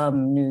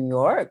 New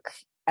York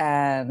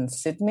and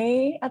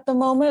Sydney at the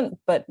moment.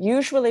 But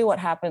usually what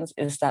happens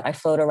is that I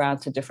float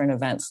around to different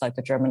events like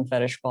the German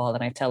Fetish Ball,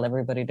 and I tell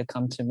everybody to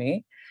come to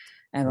me.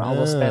 And I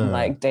will spend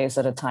like days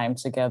at a time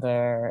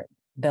together.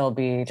 They'll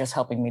be just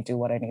helping me do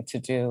what I need to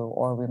do,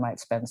 or we might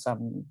spend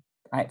some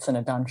nights in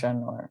a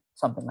dungeon or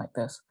something like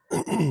this.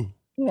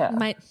 Yeah.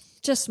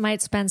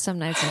 Might spend some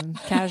nights in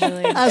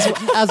casually.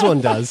 as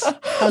one does.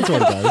 As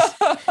one does.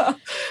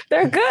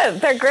 They're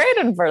good. They're great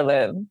in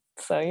Berlin.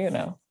 So,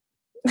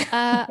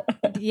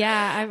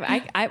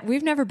 Yeah,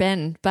 we've never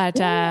been, but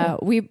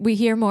we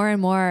hear more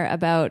and more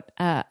about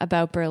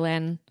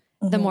Berlin.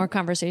 The more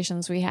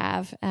conversations we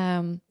have,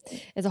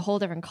 it's a whole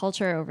different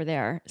culture over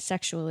there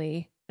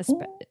sexually,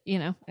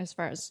 as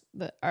far as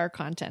our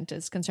content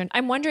is concerned.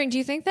 I'm wondering, do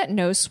you think that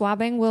nose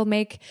swabbing will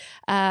make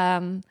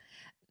it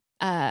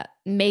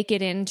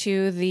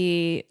into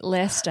the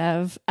list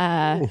of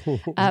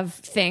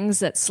things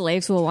that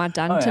slaves will want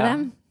done to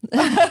them?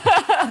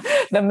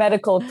 The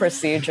medical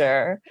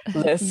procedure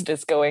list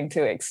is going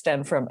to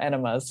extend from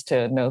enemas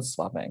to nose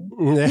swabbing.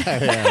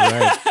 Yeah,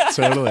 right.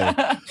 Totally.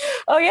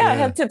 Oh yeah,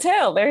 head to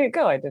tail. There you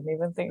go. I didn't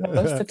even think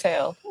nose to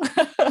tail.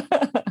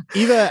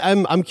 Eva,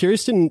 I'm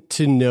curious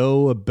to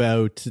know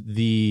about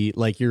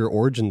your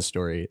origin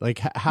story. Like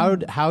how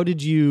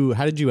did you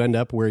end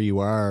up where you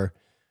are?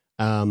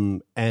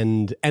 And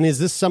is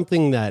this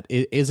something that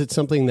is it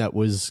something that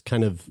was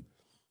kind of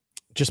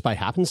just by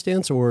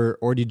happenstance,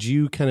 or did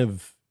you kind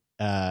of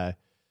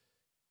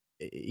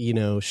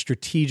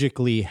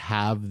strategically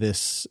have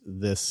this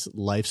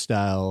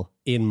lifestyle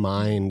in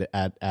mind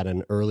at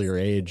an earlier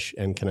age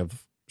and kind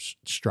of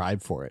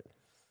strive for it?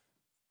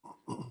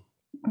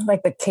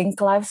 Like the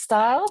kink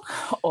lifestyle,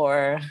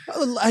 or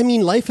I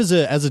mean, life as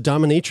a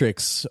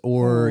dominatrix,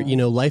 or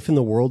life in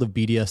the world of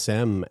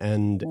BDSM,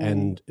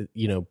 and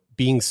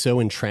being so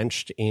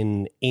entrenched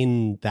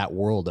in that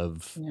world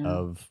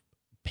of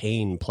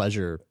pain,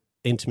 pleasure,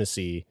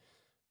 intimacy,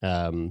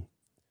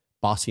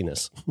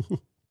 bossiness.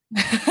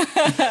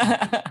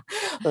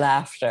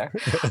 Laughter.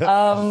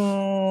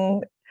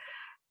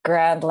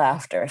 Grand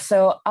laughter.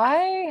 So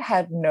I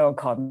had no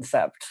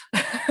concept,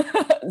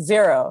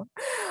 zero,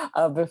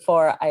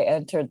 before I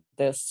entered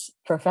this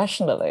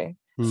professionally.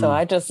 So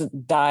I just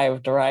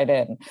dived right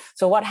in.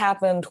 So what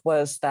happened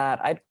was that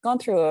I'd gone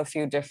through a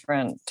few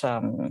different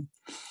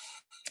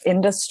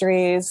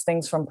industries,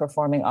 things from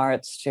performing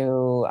arts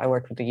to I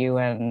worked with the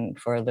UN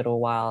for a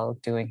little while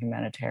doing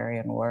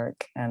humanitarian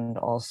work, and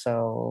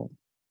also,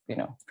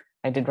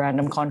 I did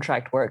random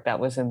contract work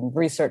that was in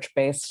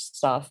research-based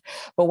stuff.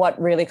 But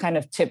what really kind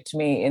of tipped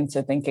me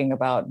into thinking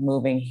about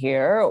moving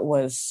here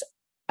was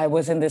I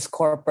was in this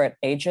corporate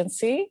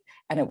agency,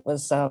 and it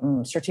was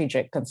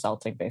strategic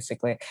consulting,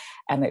 basically.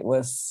 And it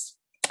was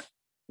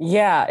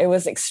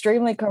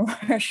extremely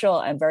commercial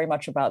and very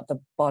much about the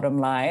bottom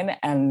line.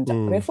 And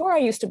before, I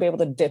used to be able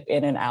to dip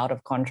in and out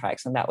of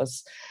contracts, and that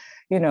was,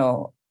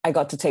 I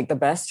got to take the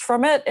best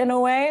from it in a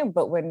way.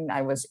 But when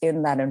I was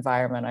in that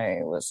environment,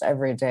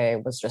 every day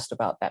was just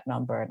about that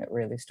number, and it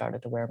really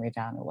started to wear me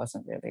down. It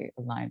wasn't really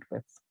aligned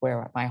with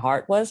where my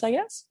heart was, I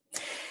guess.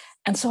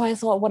 And so I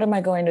thought, what am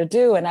I going to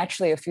do? And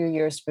actually, a few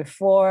years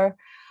before,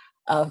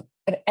 an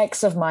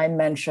ex of mine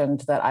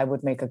mentioned that I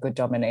would make a good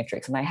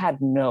dominatrix, and I had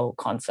no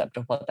concept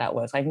of what that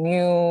was. I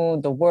knew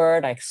the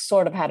word, I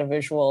sort of had a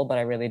visual, but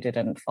I really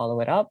didn't follow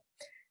it up.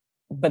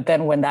 But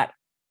then when that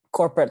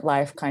corporate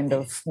life kind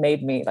of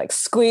made me,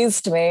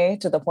 squeezed me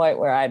to the point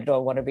where I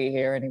don't want to be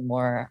here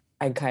anymore,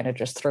 I kind of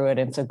just threw it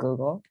into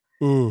Google.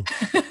 And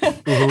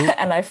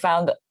I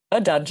found a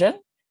dungeon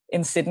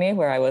in Sydney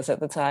where I was at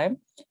the time,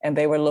 and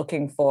they were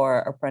looking for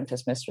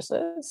apprentice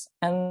mistresses,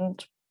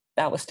 and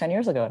that was 10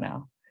 years ago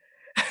now.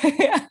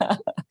 Yeah.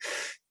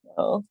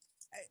 So.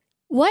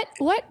 What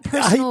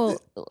personal?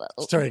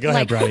 Sorry, go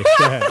ahead, Bridie.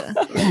 Go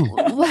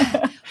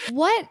ahead.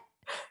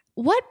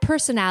 What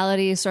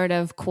personality sort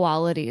of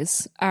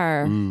qualities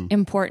are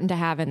important to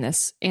have in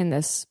this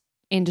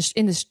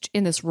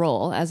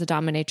role as a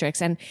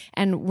dominatrix,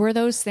 and were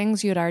those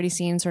things you had already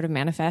seen sort of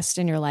manifest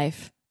in your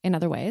life in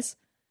other ways?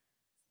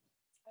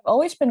 I've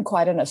always been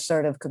quite an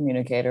assertive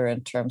communicator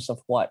in terms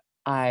of what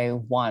I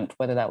want,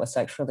 whether that was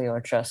sexually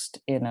or just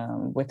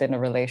within a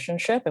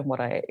relationship, and what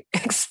I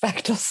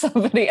expect of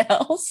somebody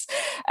else.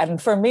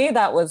 And for me,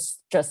 that was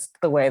just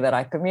the way that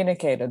I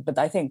communicated. But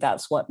I think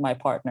that's what my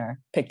partner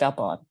picked up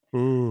on.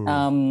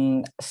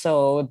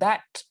 So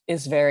that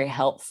is very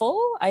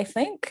helpful, I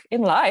think,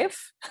 in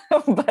life,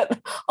 but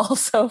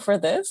also for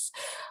this.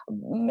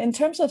 In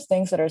terms of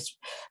things the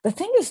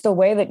thing is, the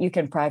way that you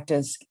can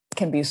practice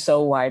can be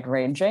so wide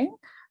ranging,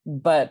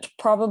 but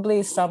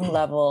probably some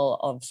level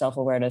of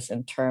self-awareness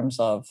in terms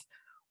of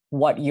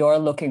what you're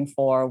looking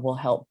for will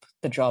help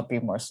the job be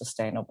more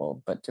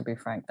sustainable. But to be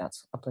frank,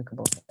 that's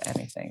applicable to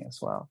anything as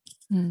well.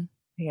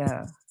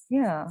 Yeah.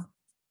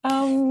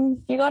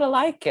 You gotta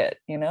like it,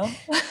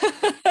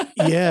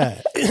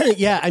 Yeah.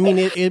 Yeah. I mean,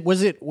 it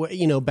was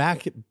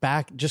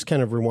back, just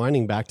kind of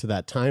rewinding back to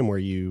that time where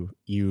you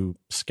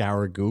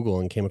scoured Google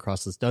and came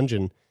across this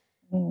dungeon.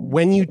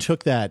 When you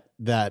took that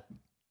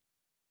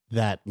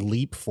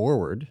leap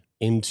forward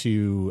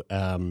into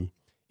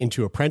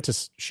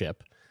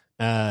apprenticeship,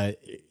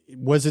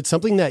 was it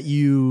something that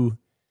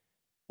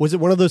was it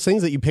one of those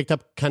things that you picked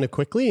up kind of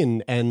quickly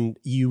and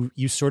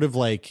you sort of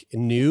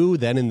knew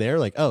then and there,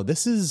 oh,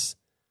 this is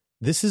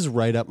this is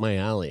right up my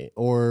alley?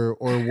 Or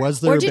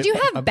was there? Or did you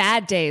have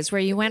bad days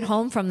where you went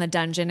home from the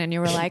dungeon and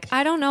you were like,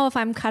 I don't know if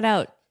I'm cut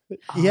out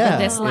for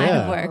this line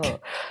of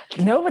work?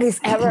 Nobody's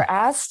ever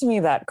asked me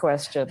that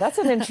question. That's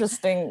an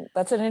interesting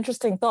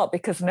thought,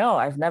 because no,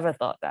 I've never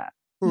thought that.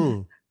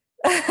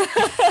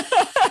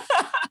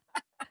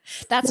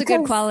 That's a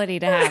good quality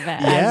to have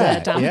as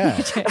a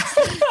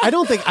dominatrix. I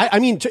don't think, I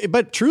mean,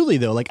 but truly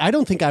though, like, I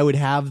don't think I would,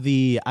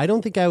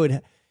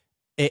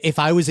 if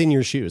I was in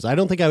your shoes, I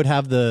don't think I would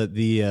have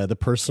the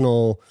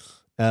personal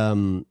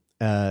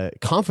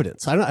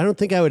confidence. I don't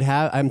think I would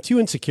have, I'm too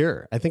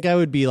insecure. I think I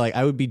would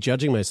be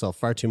judging myself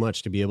far too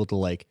much to be able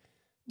to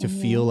to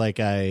feel like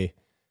I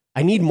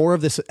need more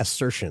of this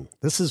assertion.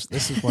 This is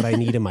what I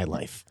need in my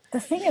life. The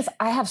thing is,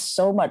 I have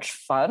so much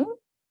fun.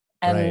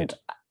 And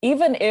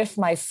even if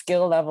my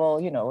skill level,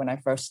 when I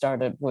first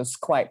started was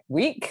quite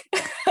weak,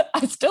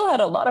 I still had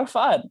a lot of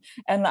fun.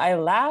 And I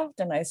laughed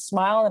and I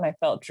smiled and I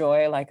felt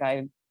joy like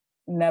I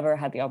never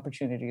had the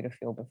opportunity to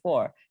feel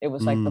before. It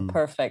was like the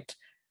perfect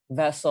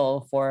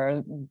vessel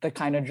for the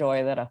kind of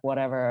joy that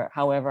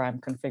however I'm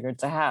configured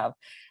to have.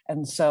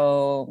 And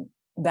so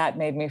that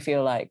made me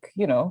feel like,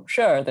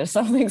 sure, there's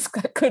some things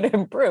that could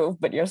improve,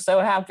 but you're so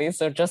happy,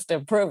 so just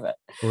improve it.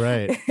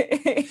 Right.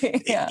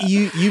 Yeah.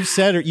 You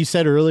said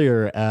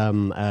earlier,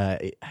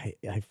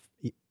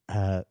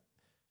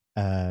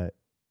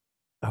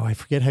 I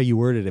forget how you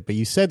worded it, but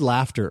you said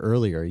laughter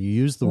earlier. You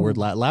used the word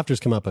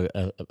laughter's come up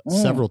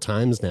several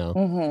times now.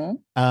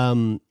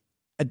 Mm-hmm.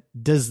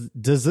 Does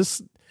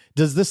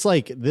this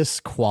like this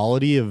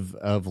quality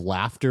of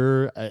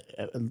laughter,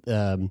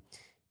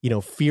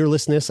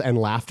 fearlessness and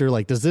laughter,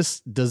 like does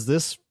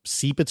this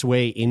seep its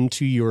way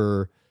into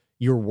your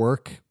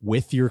work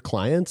with your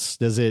clients?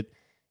 Does it,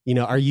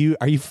 are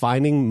you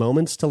finding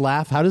moments to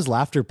laugh? How does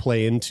laughter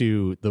play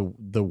into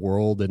the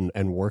world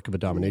and work of a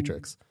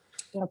dominatrix?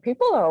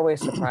 People are always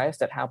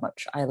surprised at how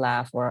much I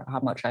laugh or how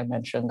much I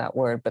mention that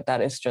word, but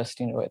that is just,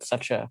 it's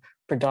such a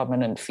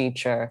predominant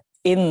feature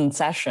in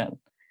session.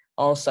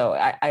 Also,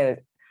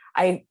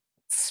 I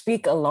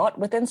speak a lot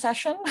within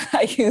session.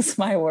 I use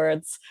my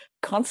words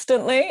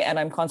constantly, and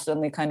I'm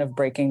constantly kind of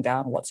breaking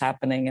down what's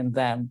happening in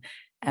them.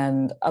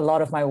 And a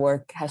lot of my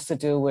work has to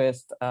do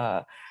with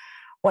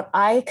what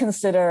I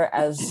consider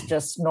as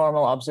just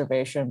normal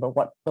observation, but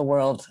what the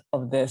world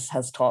of this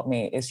has taught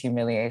me is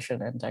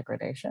humiliation and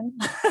degradation.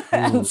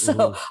 And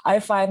so I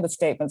find the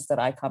statements that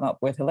I come up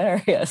with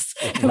hilarious,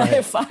 and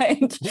I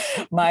find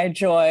my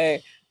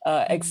joy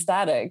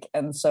ecstatic.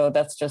 And so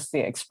that's just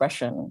the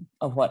expression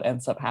of what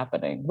ends up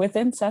happening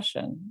within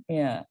session.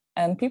 Yeah.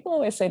 And people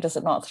always say, does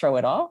it not throw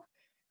it off?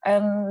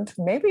 And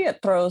maybe it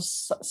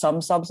throws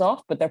some subs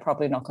off, but they're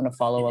probably not going to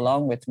follow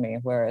along with me.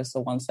 Whereas the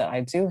ones that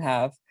I do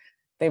have,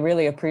 they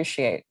really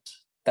appreciate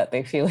that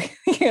they feel,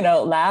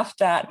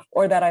 laughed at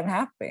or that I'm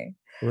happy.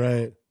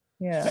 Right.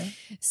 Yeah.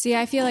 See,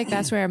 I feel like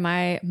that's where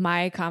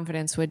my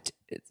confidence would.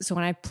 So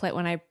when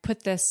I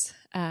put this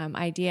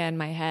idea in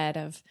my head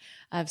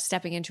of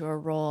stepping into a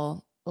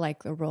role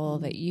like the role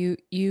that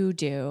you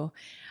do,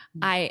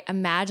 I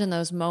imagine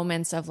those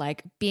moments of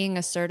like being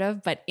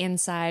assertive, but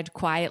inside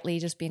quietly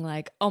just being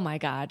like, oh my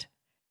God,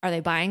 are they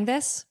buying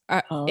this?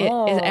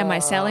 Am I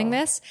selling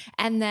this?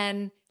 And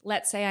then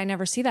let's say I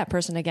never see that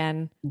person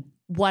again,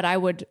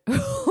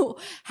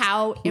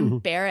 how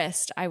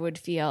embarrassed I would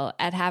feel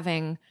at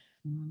having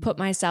put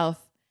myself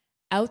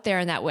out there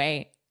in that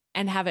way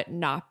and have it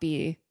not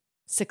be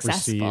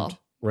successful. Received.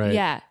 Right.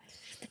 Yeah.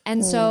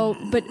 And so,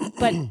 but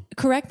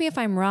correct me if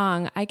I'm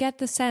wrong. I get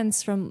the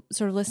sense from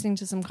sort of listening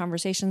to some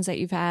conversations that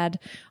you've had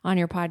on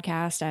your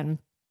podcast and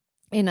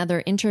in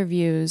other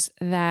interviews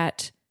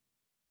that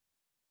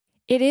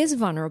it is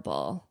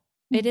vulnerable.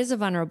 It is a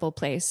vulnerable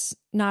place,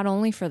 not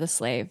only for the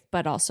slave,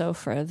 but also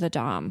for the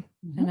dom.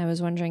 Mm-hmm. And I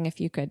was wondering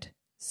if you could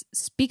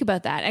speak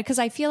about that, because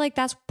I feel like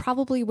that's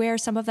probably where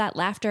some of that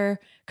laughter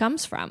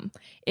comes from,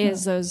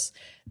 is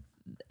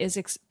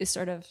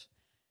sort of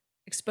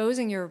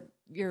exposing your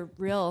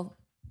real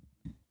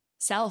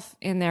self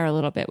in there a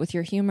little bit with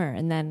your humor,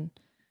 and then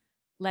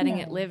letting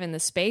it live in the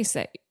space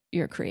that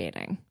you're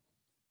creating.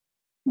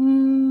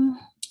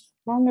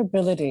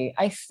 Vulnerability.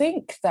 I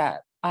think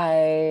that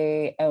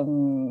I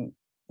am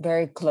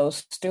very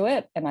close to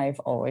it, and I've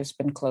always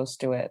been close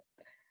to it.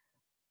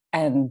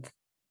 And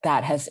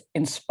that has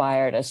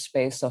inspired a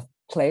space of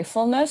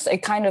playfulness.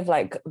 It kind of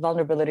like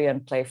vulnerability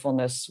and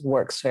playfulness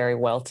works very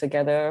well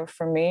together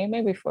for me,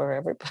 maybe for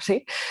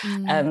everybody.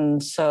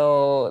 And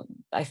so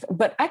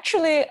but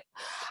actually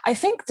I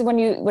think when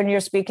you're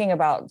speaking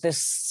about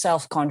this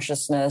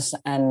self-consciousness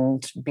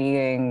and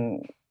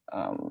being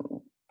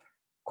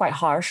quite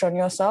harsh on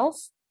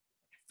yourself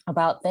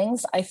about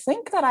things, I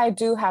think that I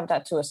do have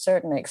that to a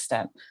certain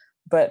extent,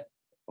 but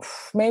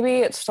maybe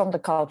it's from the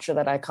culture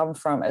that I come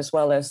from, as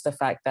well as the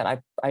fact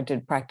that I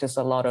did practice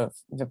a lot of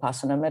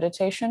Vipassana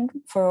meditation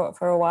for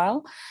a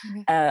while.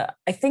 I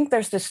think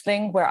there's this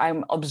thing where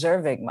I'm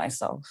observing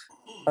myself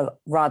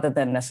rather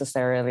than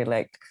necessarily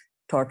like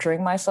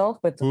torturing myself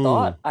with the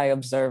thought. I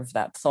observe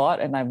that thought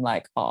and I'm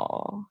like,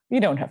 oh, you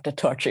don't have to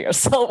torture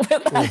yourself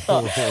with that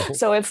thought.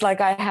 So it's like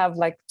I have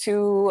like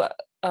two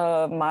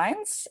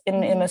minds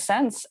in a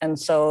sense. And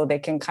so they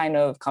can kind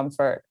of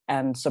comfort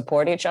and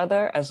support each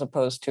other as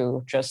opposed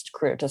to just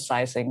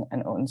criticizing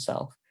an own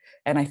self.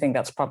 And I think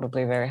that's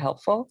probably very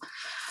helpful.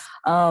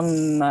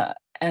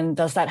 And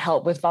does that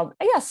help with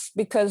yes,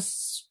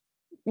 because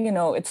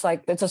it's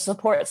like it's a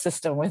support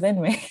system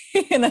within me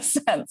in a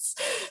sense.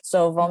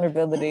 So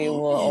vulnerability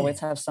will always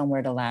have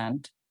somewhere to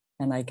land.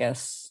 And I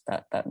guess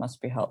that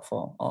must be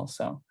helpful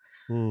also.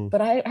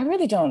 But I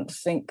really don't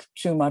think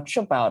too much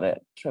about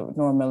it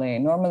normally.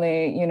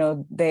 Normally,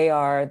 they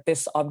are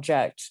this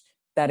object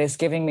that is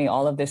giving me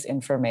all of this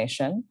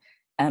information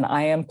and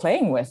I am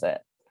playing with it.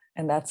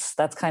 And that's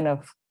kind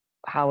of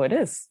how it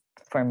is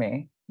for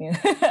me.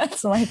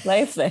 It's my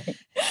plaything.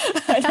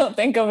 I don't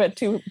think of it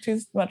too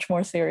much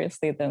more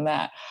seriously than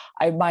that.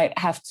 I might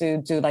have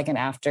to do like an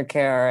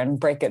aftercare and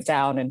break it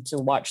down and to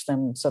watch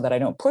them so that I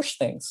don't push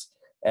things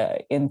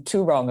in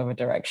too wrong of a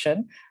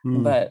direction.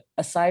 But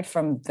aside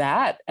from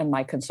that and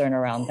my concern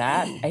around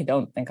that, I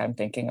don't think I'm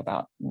thinking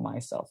about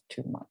myself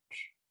too much.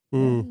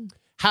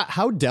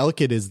 How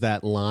delicate is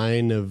that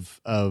line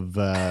of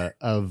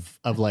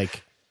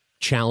like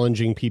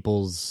challenging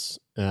people's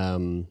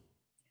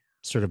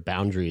sort of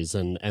boundaries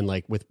and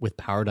like with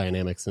power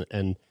dynamics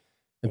and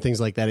things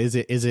like that?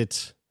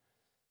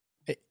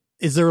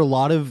 Is there a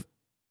lot of,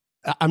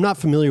 I'm not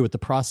familiar with the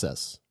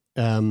process.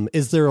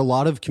 Is there a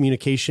lot of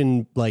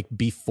communication like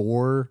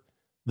before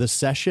the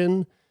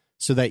session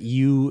so that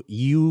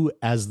you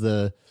as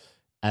the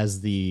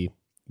the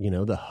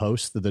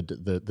host,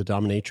 the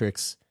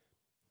dominatrix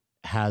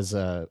has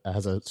a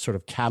sort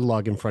of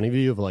catalog in front of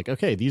you of like,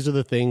 okay, these are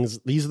the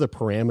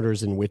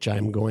parameters in which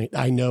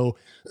I know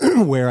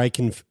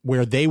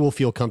where they will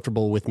feel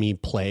comfortable with me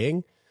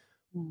playing,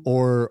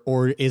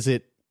 or is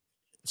it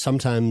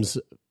sometimes,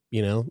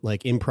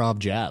 like improv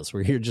jazz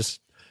where you're just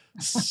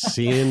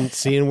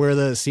seeing where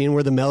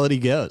the melody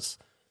goes?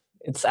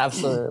 It's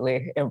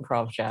absolutely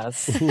improv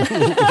jazz. All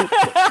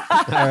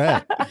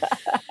right.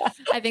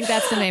 I think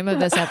that's the name of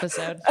this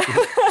episode.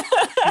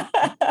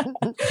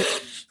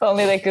 If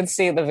only they could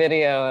see the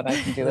video and I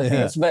can do the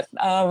things. But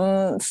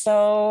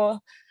so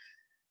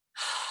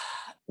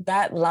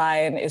that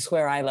line is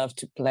where I love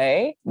to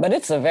play, but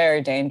it's a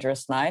very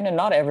dangerous line and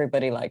not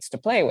everybody likes to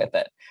play with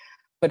it.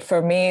 But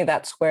for me,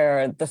 that's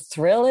where the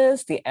thrill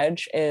is, the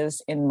edge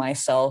is in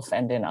myself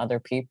and in other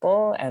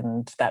people,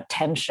 and that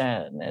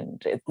tension,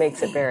 and it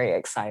makes it very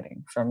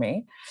exciting for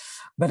me.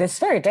 But it's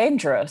very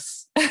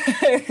dangerous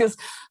because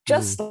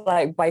just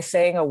like by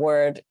saying a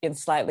word in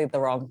slightly the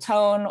wrong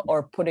tone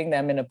or putting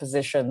them in a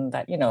position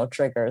that,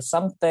 triggers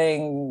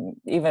something,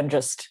 even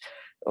just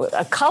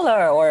a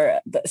color or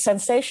the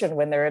sensation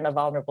when they're in a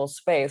vulnerable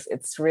space,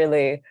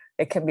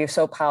 it can be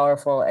so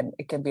powerful, and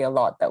it can be a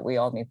lot that we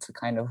all need to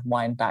kind of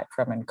wind back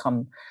from and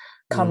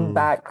come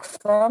back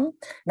from.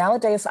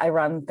 Nowadays, I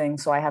run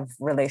things, so I have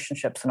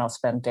relationships and I'll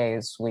spend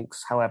days,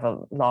 weeks, however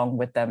long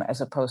with them,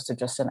 as opposed to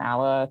just an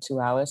hour,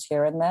 2 hours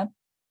here and there.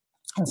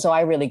 And so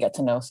I really get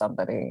to know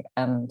somebody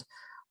and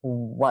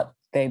what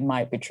they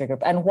might be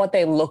triggered and what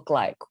they look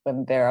like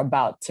when they're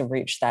about to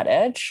reach that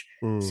edge.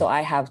 So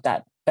I have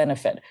that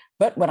benefit.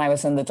 But when I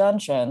was in the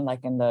dungeon,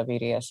 like in the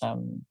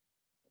BDSM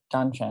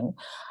dungeon,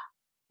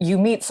 you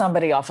meet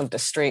somebody off of the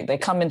street, they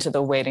come into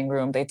the waiting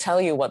room, they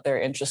tell you what they're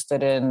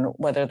interested in,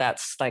 whether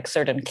that's like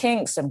certain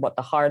kinks and what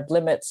the hard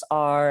limits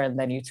are. And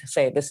then you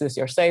say, this is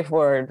your safe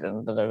word.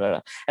 And, blah, blah,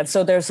 blah. And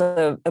so there's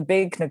a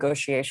big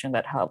negotiation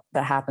that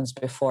happens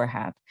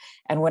beforehand.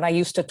 And when I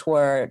used to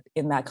tour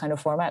in that kind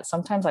of format,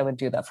 sometimes I would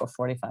do that for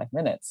 45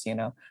 minutes.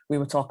 We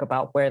would talk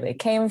about where they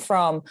came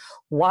from,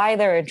 why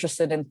they're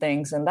interested in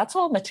things. And that's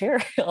all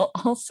material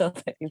also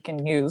that you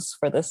can use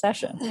for the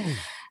session.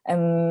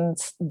 And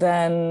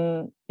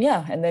then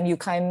you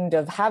kind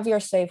of have your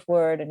safe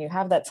word and you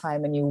have that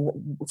time and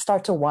you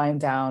start to wind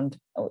down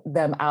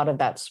them out of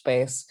that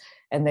space.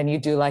 And then you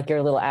do like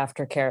your little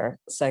aftercare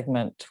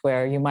segment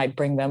where you might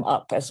bring them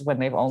up as when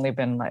they've only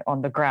been like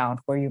on the ground,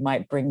 where you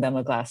might bring them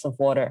a glass of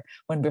water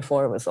when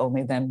before it was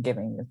only them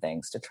giving you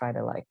things to try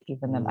to like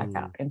even them back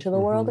out into the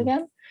world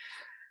again.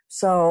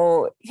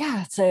 So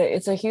yeah,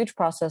 it's a huge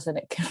process and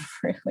it can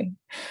really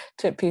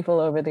tip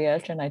people over the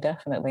edge, and I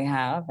definitely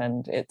have,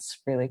 and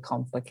it's really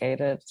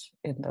complicated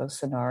in those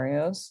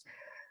scenarios.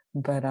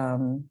 But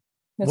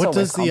what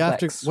does the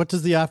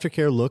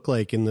aftercare look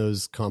like in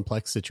those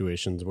complex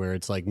situations where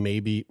it's like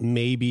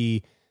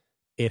maybe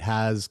it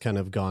has kind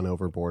of gone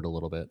overboard a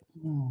little bit?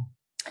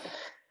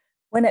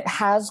 When it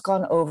has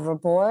gone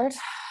overboard,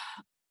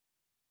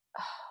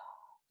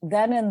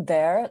 then and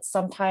there,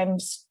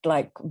 sometimes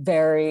like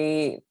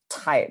very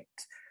tight,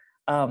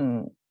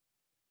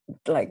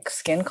 like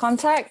skin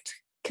contact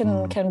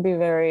can be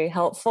very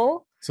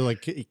helpful. So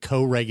like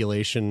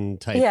co-regulation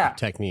type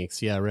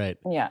techniques. Yeah, right.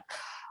 Yeah.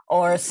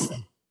 Or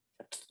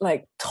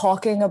like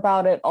talking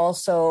about it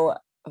also,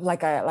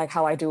 like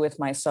how I do with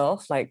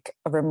myself, like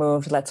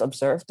let's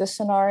observe this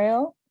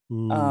scenario.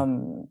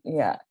 And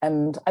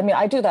I mean,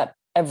 I do that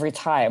every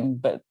time,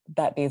 but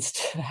that needs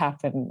to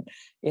happen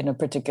in a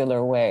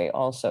particular way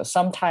also.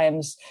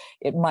 Sometimes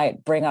it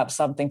might bring up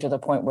something to the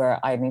point where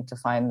I need to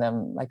find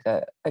them like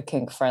a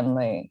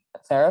kink-friendly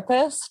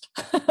therapist.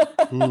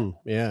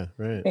 Yeah,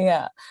 right.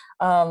 Yeah.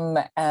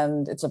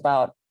 And it's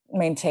about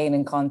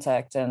maintaining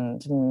contact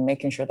and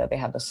making sure that they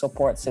have the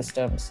support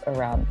systems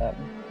around them.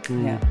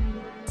 Yeah.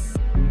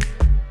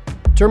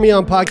 Turn Me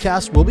On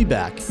podcast. We'll be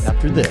back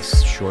after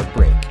this short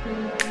break.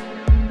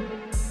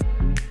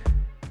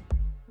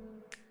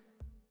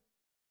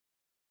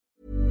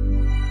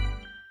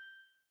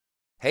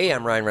 Hey,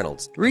 I'm Ryan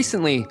Reynolds.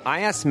 Recently,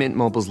 I asked Mint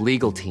Mobile's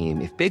legal team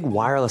if big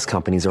wireless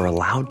companies are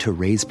allowed to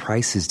raise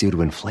prices due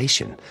to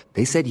inflation.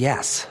 They said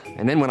yes.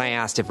 And then when I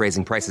asked if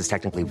raising prices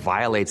technically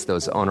violates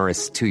those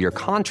onerous 2-year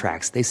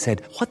contracts, they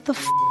said, "What the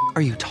f***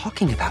 are you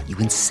talking about, you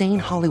insane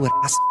Hollywood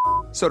ass?"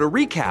 So to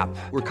recap,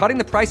 we're cutting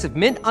the price of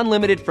Mint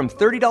Unlimited from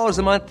 $30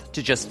 a month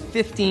to just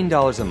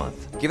 $15 a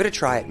month. Give it a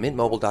try at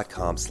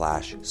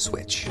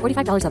mintmobile.com/switch.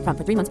 $45 up front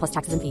for 3 months plus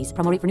taxes and fees.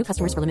 Promo rate for new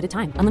customers for limited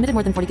time. Unlimited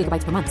more than 40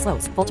 gigabytes per month.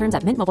 Slows full terms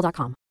at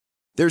mintmobile.com.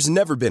 There's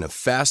never been a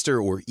faster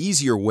or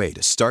easier way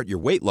to start your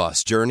weight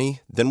loss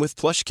journey than with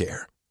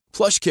PlushCare.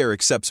 PlushCare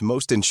accepts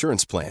most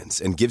insurance plans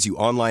and gives you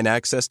online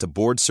access to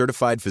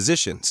board-certified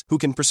physicians who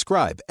can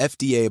prescribe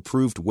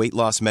FDA-approved weight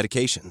loss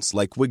medications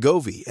like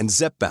Wegovy and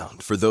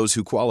Zepbound for those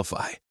who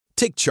qualify.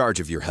 Take charge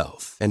of your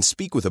health and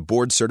speak with a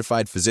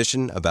board-certified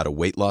physician about a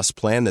weight loss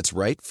plan that's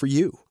right for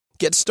you.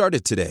 Get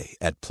started today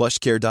at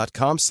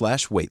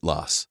plushcare.com/weight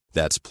loss.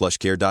 That's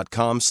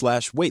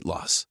plushcare.com/weight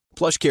loss.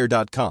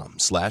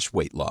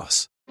 plushcare.com/weight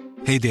loss.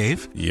 Hey,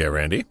 Dave. Yeah,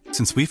 Randy.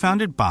 Since we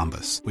founded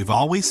Bombas, we've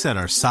always said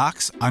our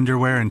socks,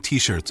 underwear, and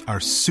T-shirts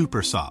are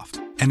super soft.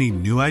 Any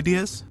new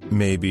ideas?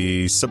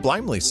 Maybe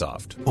sublimely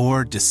soft.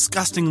 Or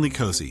disgustingly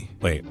cozy.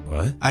 Wait,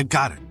 what? I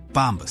got it.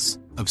 Bombas.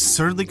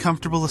 Absurdly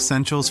comfortable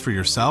essentials for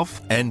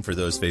yourself and for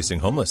those facing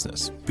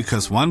homelessness.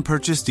 Because one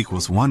purchased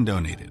equals one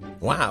donated.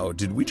 Wow,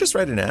 did we just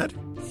write an ad?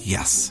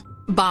 Yes.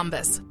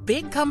 Bombas.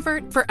 Big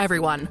comfort for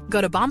everyone. Go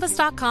to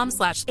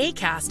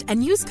bombas.com/ACAST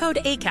and use code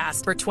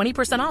ACAST for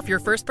 20% off your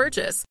first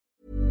purchase.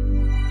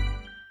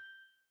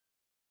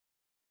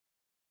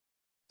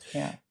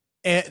 Yeah.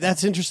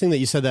 That's interesting that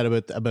you said that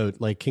about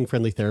like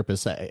kink-friendly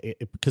therapists.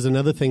 Because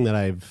another thing that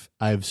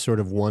I've sort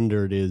of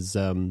wondered is,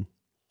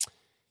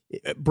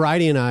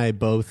 Bridie and I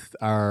both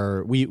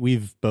are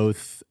we've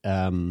both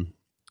been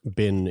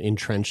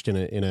entrenched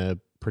in a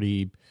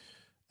pretty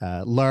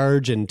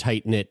large and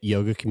tight-knit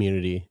yoga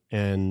community,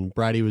 and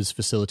Bridie was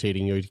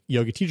facilitating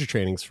yoga teacher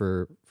trainings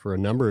for a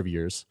number of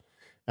years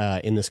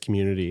in this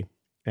community.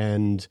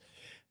 And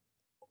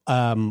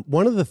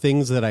one of the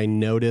things that I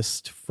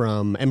noticed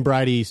from, and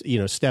Bridie,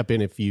 step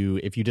in if you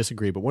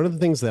disagree, but one of the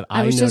things that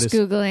I noticed,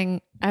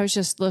 I was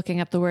just looking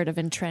up the word of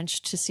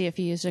entrenched to see if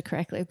you used it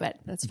correctly, but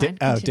that's fine.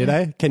 Did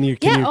I? Can you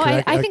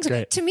correct? I think so.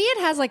 Great. To me,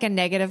 it has like a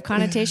negative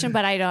connotation,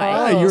 but I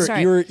don't.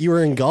 You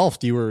were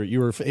engulfed. You were. It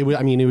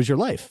was your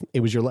life.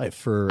 It was your life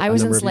for. I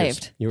was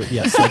enslaved.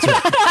 Yes, that's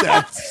right.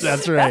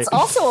 That's right. That's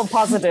also a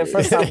positive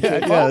for some people.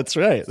 Yeah, that's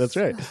right. That's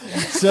right.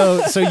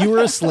 So you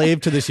were a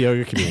slave to this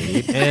yoga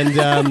community, and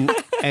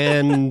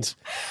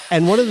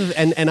one of the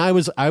and I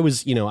was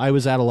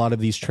at a lot of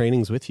these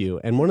trainings with you,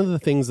 and one of the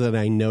things that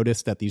I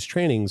noticed at these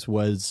trainings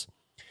was,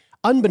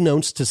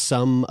 unbeknownst to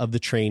some of the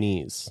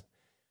trainees,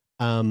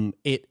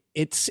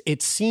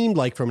 it seemed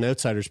like, from an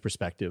outsider's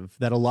perspective,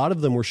 that a lot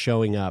of them were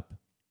showing up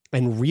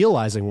and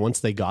realizing once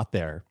they got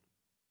there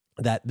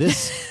that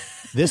this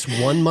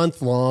 1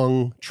 month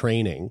long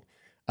training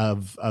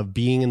of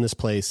being in this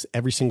place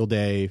every single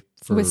day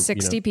with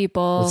 60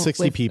 people,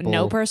 with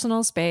no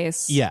personal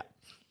space. Yeah.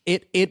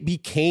 It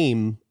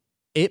became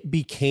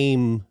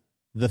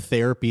the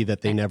therapy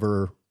that they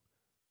never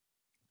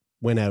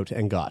went out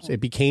and got. It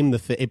became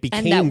and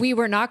that we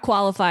were not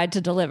qualified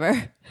to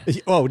deliver.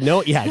 Oh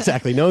no, yeah,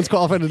 exactly. No one's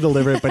qualified to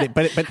deliver it,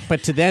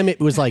 but to them it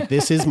was like,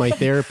 this is my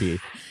therapy,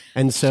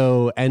 and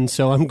so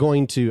I'm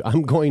going to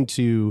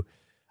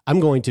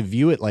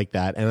view it like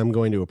that, and I'm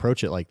going to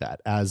approach it like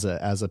that as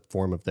a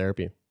form of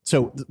therapy.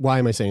 So why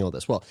am I saying all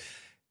this? Well,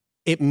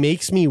 it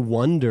makes me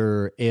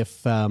wonder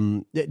if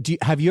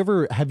have you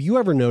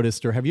ever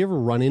noticed, or have you ever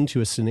run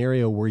into a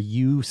scenario where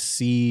you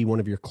see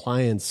one of your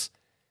clients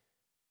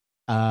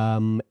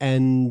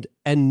and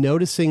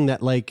noticing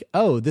that, like,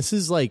 oh, this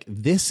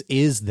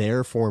is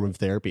their form of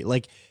therapy.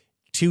 Like,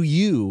 to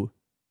you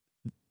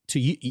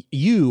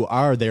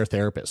are their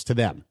therapist to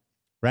them,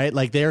 right?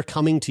 Like, they're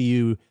coming to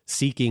you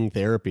seeking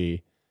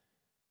therapy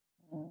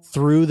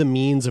through the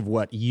means of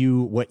what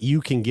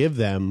you can give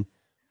them,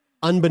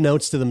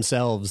 unbeknownst to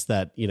themselves,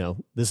 that,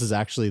 this is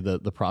actually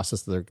the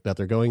process that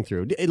they're going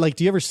through. Like,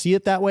 do you ever see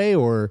it that way,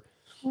 or?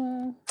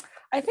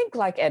 I think,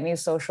 like any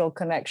social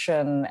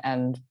connection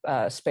and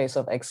space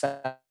of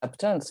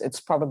acceptance, it's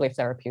probably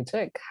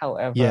therapeutic.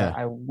 However,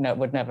 I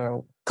would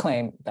never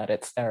claim that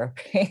it's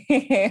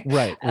therapy.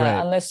 Right.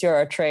 Unless you're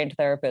a trained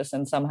therapist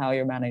and somehow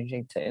you're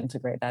managing to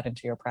integrate that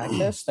into your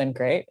practice, then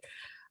great.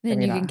 Then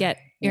Maybe you can not. get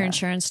your Yeah.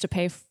 insurance to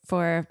pay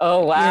for Oh,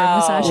 your wow.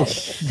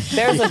 massage.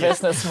 There's a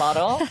business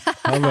model.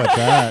 How about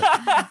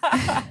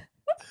that?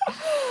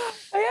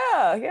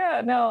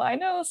 Yeah. No, I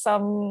know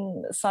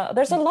some.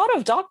 There's a lot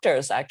of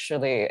doctors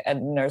actually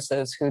and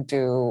nurses who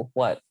do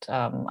what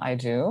I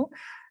do.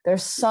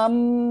 There's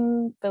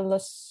some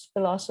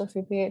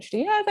philosophy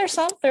PhD. Yeah, there's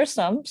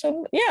some.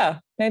 So yeah,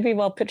 maybe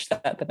we'll pitch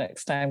that the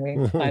next time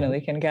we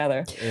finally can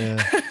gather.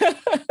 Yeah.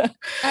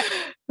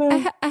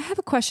 I have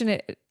a question.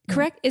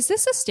 Correct? Is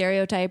this a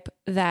stereotype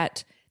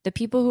that the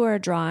people who are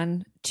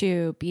drawn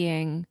to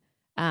being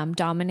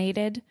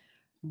dominated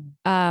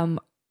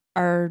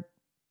are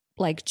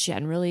like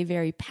generally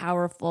very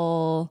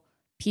powerful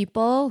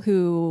people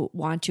who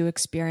want to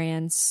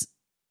experience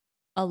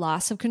a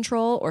loss of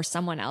control or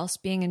someone else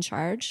being in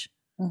charge?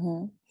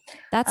 Mm-hmm.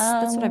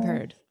 That's what I've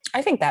heard.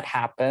 I think that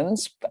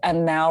happens.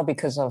 And now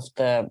because of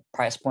the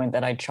price point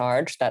that I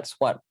charge, that's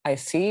what I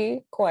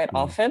see quite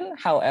often.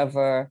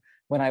 However,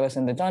 when I was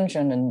in the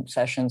dungeon and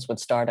sessions would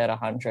start at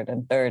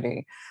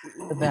 130,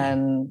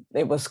 then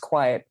it was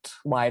quite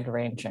wide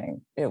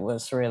ranging. It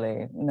was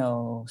really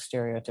no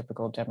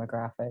stereotypical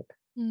demographic.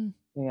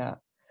 Yeah.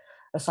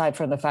 Aside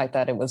from the fact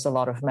that it was a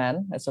lot of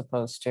men as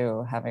opposed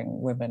to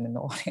having women in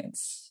the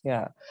audience.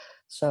 Yeah.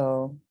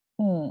 So,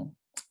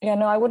 yeah,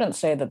 no, I wouldn't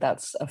say that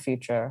that's a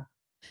feature.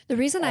 The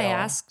reason I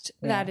asked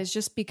that is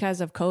just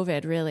because of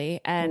COVID, really,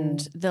 and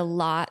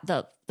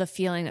the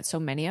feeling that so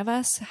many of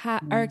us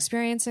are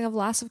experiencing of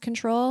loss of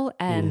control,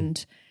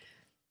 and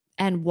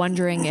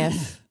wondering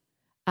if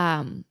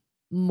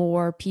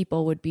more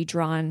people would be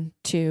drawn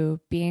to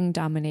being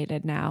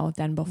dominated now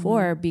than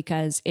before,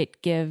 because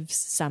it gives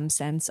some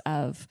sense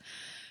of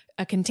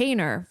a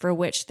container for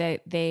which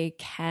they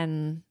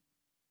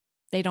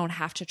don't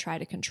have to try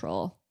to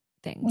control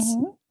things.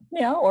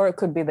 Yeah, or it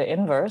could be the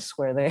inverse,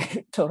 where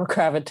they total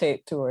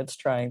gravitate towards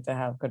trying to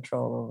have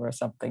control over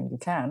something you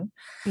can.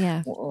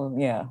 Yeah. Well,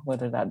 yeah,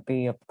 whether that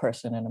be a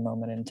person in a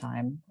moment in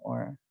time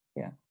or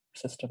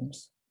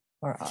systems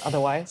or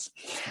otherwise.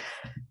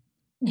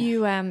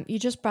 You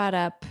just brought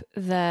up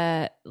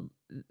the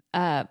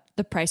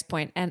price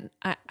point, and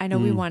I know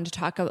we wanted to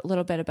talk a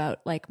little bit about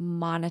like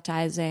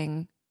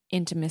monetizing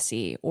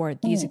intimacy or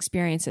these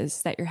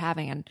experiences that you're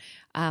having, and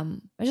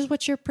just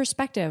what's your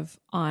perspective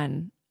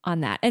on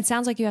that? It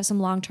sounds like you have some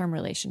long-term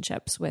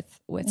relationships with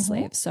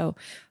slaves. So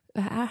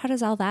how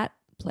does all that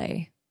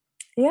play?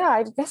 Yeah,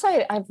 I guess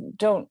I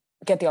don't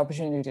get the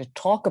opportunity to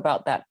talk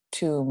about that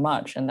too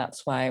much. And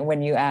that's why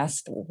when you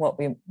asked what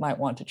we might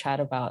want to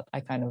chat about, I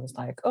kind of was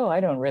like, oh,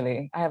 I haven't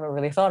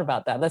really thought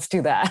about that. Let's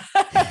do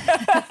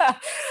that.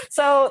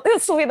 So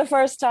this will be the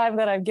first time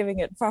that I'm giving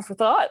it proper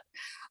thought.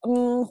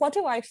 What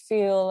do I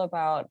feel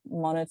about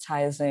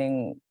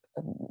monetizing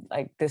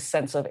like this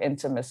sense of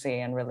intimacy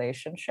and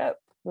relationship?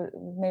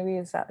 Maybe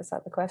is that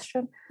the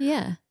question?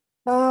 Yeah.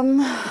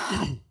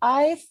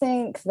 I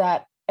think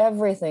that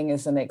everything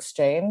is an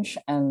exchange,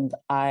 and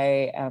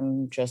I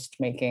am just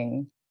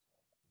making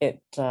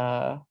it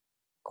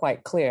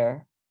quite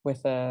clear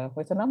with a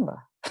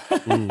number.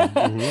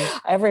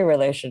 Every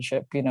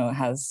relationship,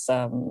 has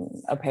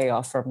a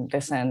payoff from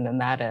this end and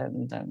that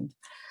end, and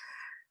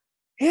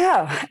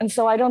and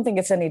so I don't think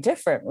it's any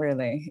different,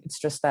 really. It's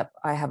just that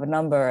I have a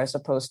number as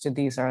opposed to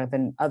these are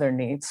the other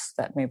needs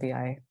that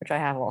which I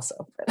have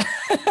also.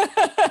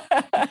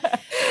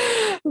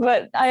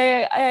 But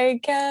I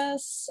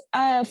guess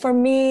for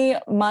me,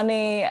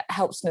 money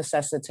helps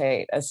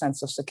necessitate a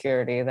sense of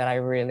security that I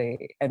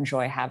really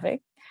enjoy having.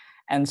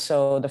 And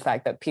so the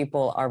fact that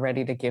people are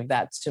ready to give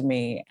that to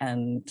me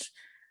and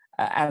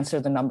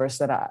answer the numbers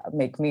that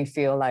make me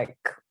feel like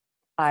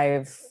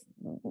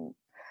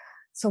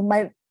so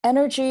my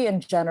energy in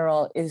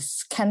general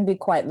can be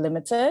quite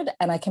limited,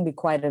 and I can be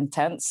quite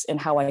intense in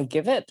how I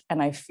give it.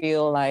 And I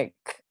feel like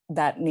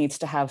that needs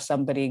to have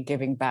somebody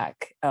giving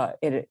back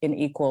in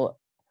equal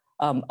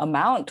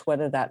amount,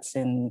 whether that's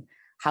in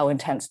how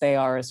intense they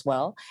are as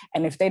well.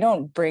 And if they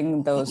don't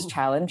bring those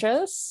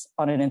challenges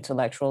on an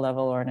intellectual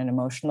level or on an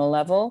emotional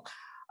level,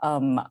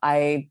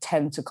 I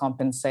tend to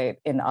compensate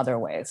in other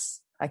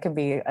ways. I can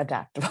be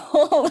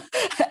adaptable.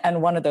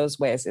 And one of those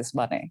ways is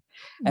money.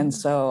 And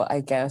so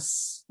I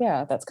guess,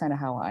 that's kind of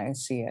how I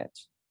see it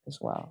as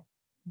well.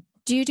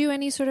 Do you do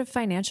any sort of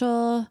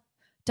financial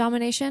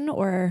domination,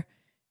 or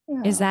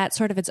is that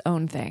sort of its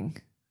own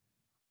thing?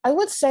 I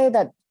would say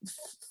that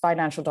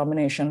financial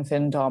domination,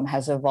 FinDom,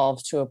 has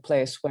evolved to a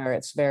place where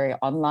it's very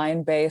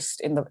online based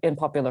in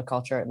popular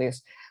culture, at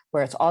least,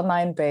 where it's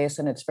online based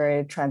and it's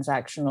very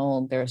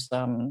transactional. There's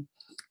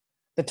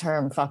the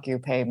term "fuck you,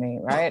 pay me,"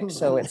 right?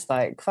 So it's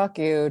like, fuck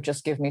you,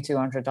 just give me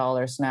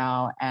 $200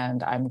 now,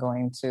 and I'm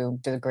going to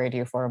degrade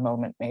you for a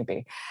moment,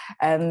 maybe.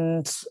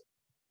 And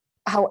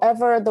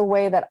however, the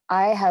way that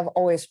I have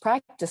always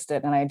practiced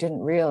it, and I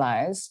didn't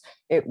realize,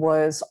 it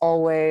was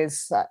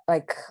always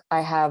like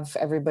I have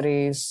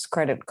everybody's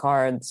credit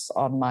cards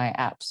on my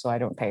app, so I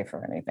don't pay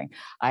for anything.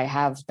 I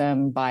have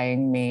them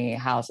buying me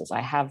houses.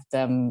 I have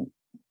them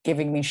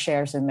giving me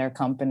shares in their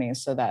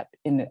companies so that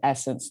in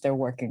essence they're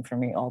working for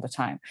me all the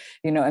time,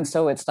 and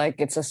so it's like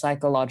it's a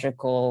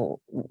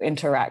psychological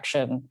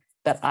interaction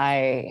that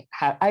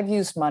I've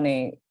used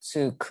money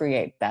to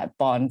create that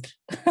bond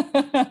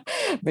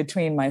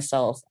between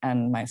myself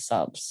and my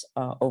subs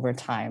over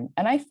time.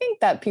 And I think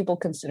that people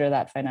consider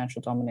that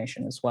financial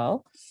domination as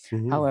well.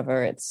 Mm-hmm.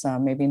 However, it's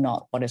maybe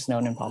not what is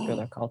known in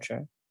popular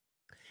culture.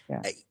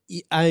 Yeah.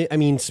 I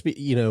mean,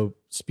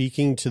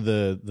 speaking to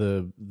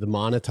the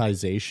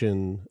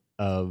monetization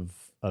of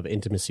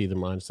intimacy, the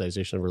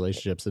monetization of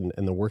relationships,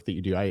 and the work that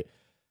you do, I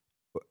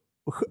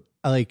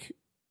like.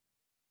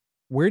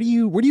 Where do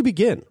you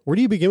begin? Where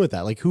do you begin with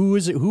that? Like, who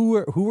is it?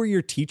 Who are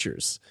your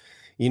teachers?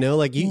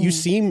 Like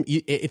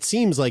it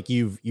seems like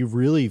you've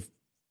really,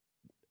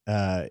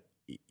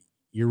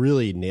 you're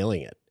really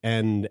nailing it,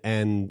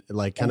 and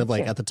like kind of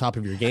like at the top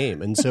of your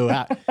game. And so,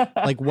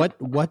 like what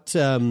like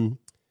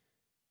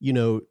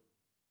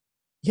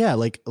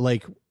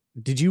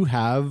did you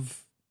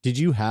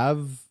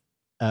have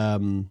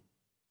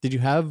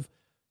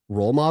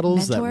role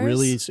models that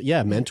really,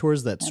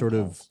 mentors that sort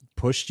of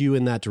pushed you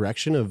in that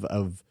direction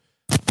of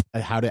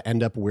how to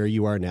end up where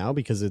you are now?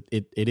 Because it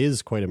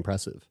is quite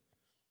impressive.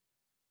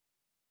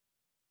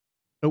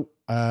 Oh,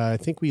 I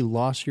think we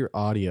lost your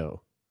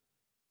audio.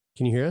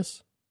 Can you hear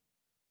us?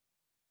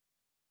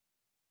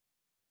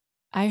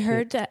 I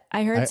heard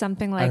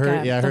something like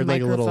I heard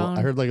like a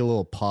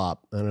little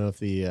pop. I don't know if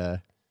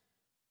the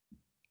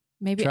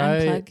maybe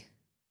unplug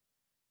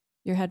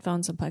your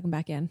headphones and plug them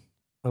back in.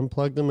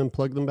 Unplug them and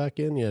plug them back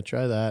in. Yeah,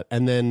 try that.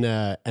 And then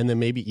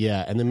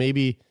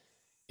maybe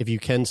if you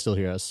can still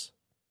hear us,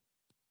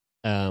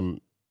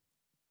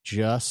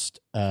 just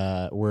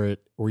where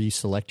you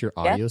select your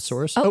audio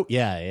source. Oh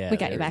yeah. We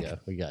got you back.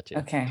 We got you.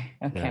 Okay.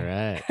 All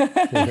right.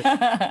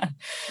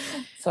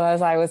 So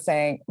as I was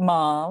saying,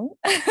 mom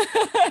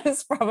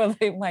is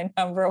probably my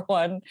number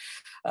one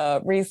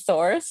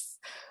resource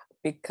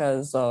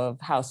because of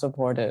how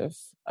supportive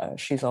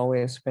she's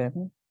always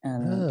been,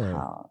 and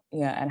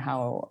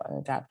how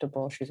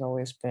adaptable she's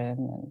always been,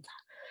 and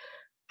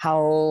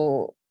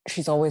how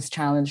she's always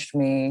challenged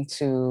me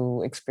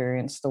to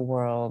experience the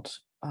world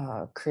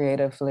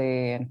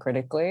creatively and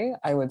critically.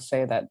 I would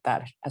say that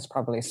has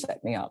probably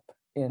set me up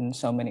in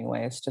so many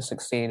ways to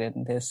succeed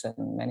in this and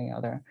in many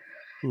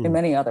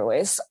other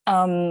ways.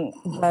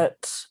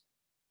 But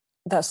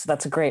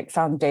that's a great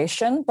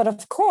foundation. But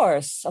of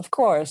course,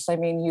 I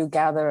mean, you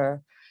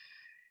gather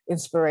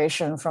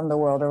inspiration from the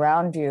world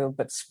around you,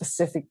 but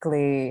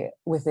specifically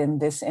within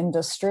this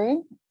industry,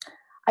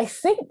 I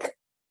think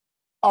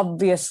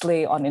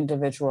obviously on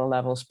individual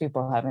levels,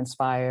 people have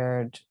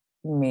inspired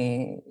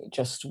me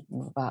just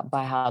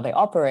by how they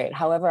operate.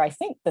 However, I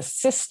think the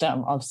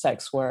system of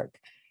sex work,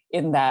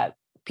 in that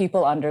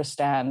people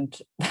understand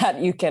that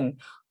you can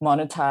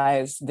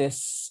monetize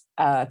this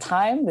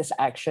time, this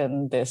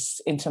action, this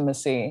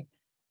intimacy,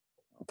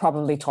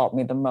 probably taught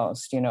me the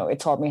most. It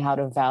taught me how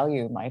to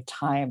value my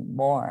time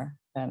more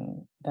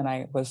than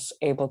I was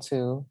able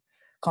to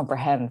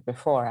comprehend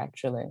before,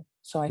 actually.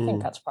 So I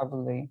think that's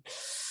probably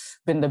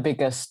been the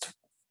biggest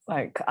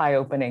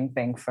eye-opening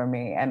thing for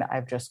me, and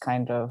I've just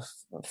kind of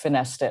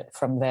finessed it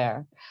from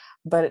there.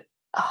 But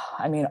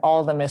I mean,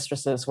 all the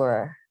mistresses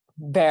were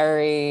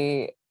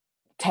very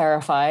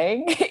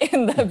terrifying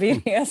in the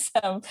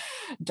BDSM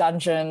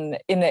dungeon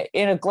in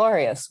a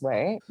glorious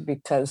way,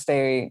 because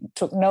they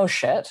took no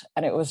shit,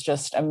 and it was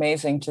just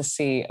amazing to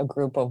see a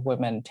group of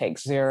women take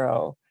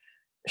zero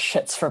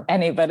shits from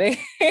anybody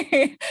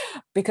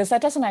because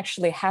that doesn't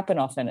actually happen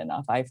often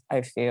enough,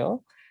 I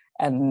feel.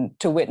 And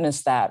to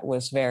witness that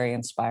was very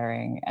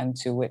inspiring, and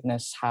to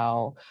witness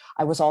how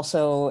I was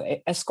also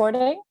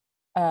escorting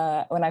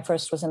when I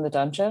first was in the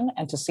dungeon,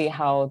 and to see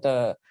how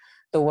the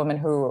woman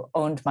who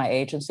owned my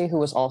agency,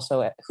 who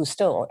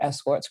still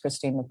escorts,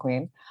 Christine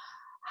McQueen,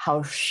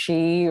 how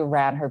she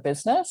ran her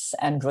business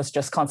and was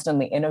just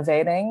constantly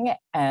innovating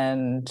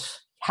and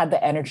had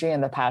the energy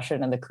and the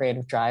passion and the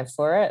creative drive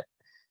for it.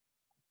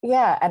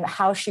 Yeah, and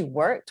how she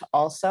worked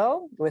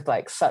also with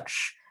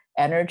such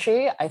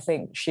energy. I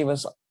think she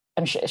was,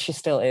 and she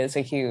still is,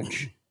 a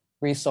huge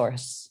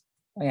resource,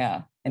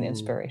 and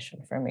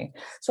inspiration for me.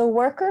 So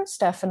workers,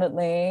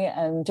 definitely,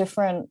 and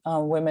different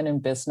women in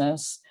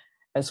business,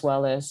 as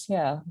well as,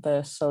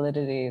 the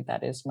solidity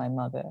that is my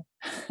mother.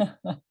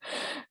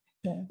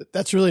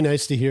 That's really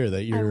nice to hear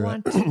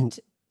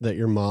that that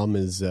your mom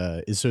is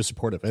so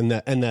supportive, and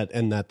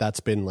that's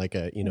been like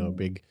a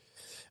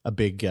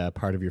big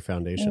part of your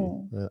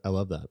foundation. I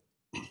love that.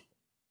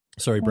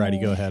 Sorry, Bridie,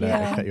 go ahead.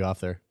 I cut you off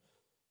there.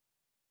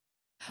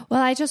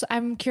 Well,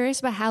 I'm curious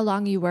about how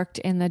long you worked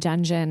in the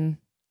dungeon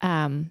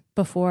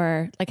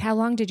before. How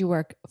long did you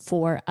work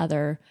for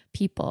other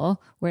people?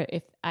 Where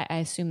if I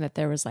assume that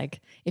there was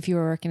if you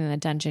were working in a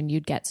dungeon,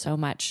 you'd get so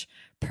much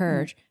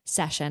per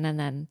session, and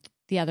then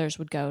the others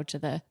would go to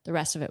the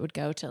rest of it would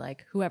go to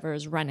whoever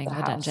is running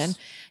the dungeon,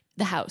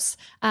 the house.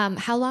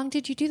 How long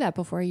did you do that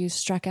before you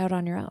struck out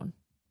on your own?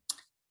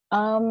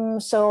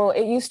 So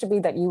it used to be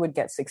that you would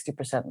get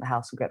 60%, the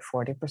house would get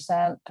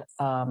 40%,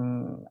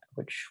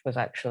 which was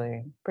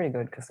actually pretty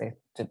good because they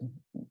did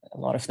a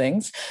lot of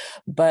things.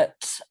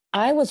 But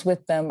I was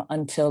with them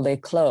until they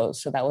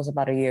closed. So that was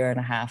about a year and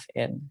a half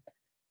in.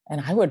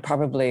 And I would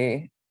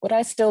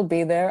I still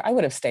be there? I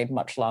would have stayed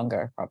much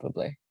longer,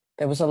 probably.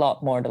 There was a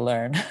lot more to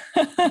learn.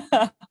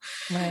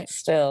 Right.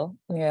 Still,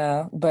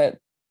 yeah. But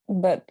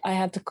I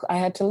had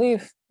to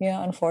leave.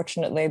 Yeah,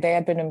 unfortunately. They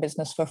had been in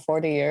business for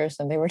 40 years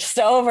and they were just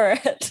over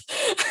it.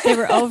 They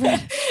were over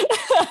it.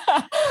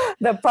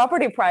 The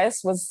property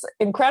price was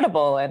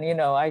incredible.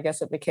 And, I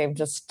guess it became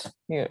just,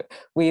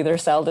 we either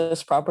sell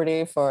this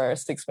property for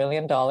 $6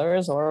 million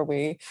or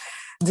we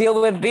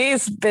deal with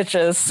these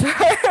bitches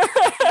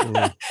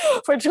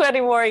for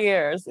 20 more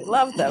years.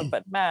 Love them,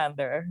 but man,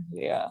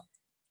 yeah.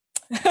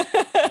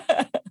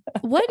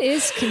 What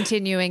is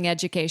continuing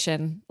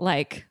education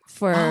like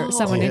for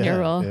someone in your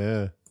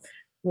role?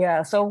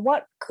 Yeah. So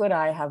what could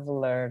I have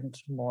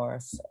learned more?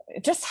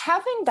 Just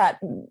having that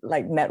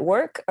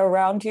network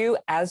around you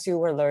as you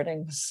were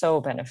learning was so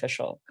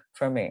beneficial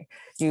for me.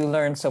 You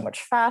learn so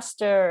much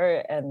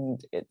faster, and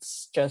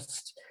it's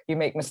just, you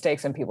make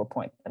mistakes and people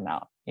point them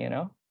out,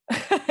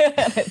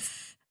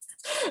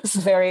 it's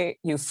very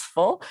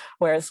useful.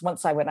 Whereas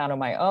once I went out on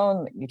my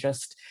own,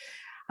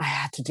 I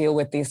had to deal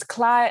with these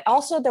clients.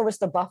 Also, there was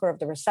the buffer of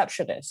the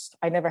receptionist.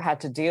 I never had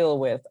to deal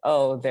with,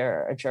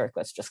 they're a jerk,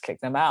 let's just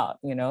kick them out.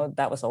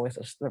 That was always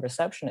the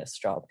receptionist's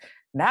job.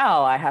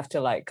 Now I have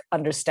to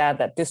understand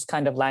that this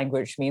kind of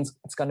language means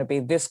it's going to be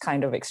this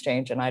kind of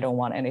exchange, and I don't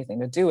want anything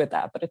to do with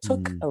that. But it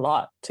took a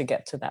lot to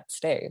get to that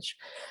stage.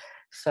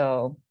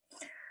 So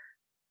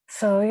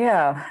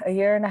yeah, a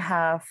year and a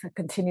half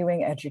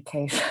continuing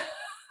education.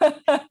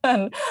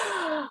 And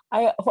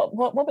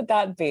what would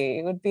that be?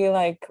 It would be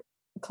like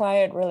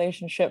client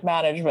relationship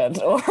management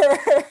or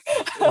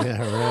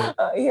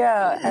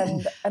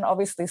and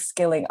obviously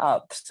skilling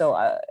up.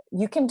 So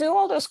you can do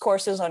all those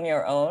courses on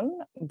your own,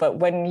 but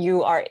when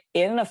you are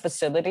in a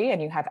facility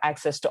and you have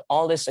access to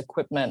all this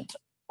equipment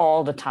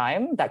all the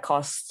time that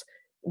costs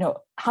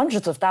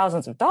hundreds of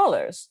thousands of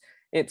dollars,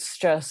 it's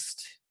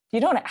just, you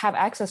don't have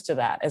access to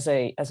that as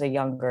a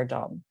younger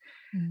dom.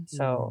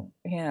 So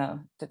yeah,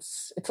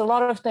 it's a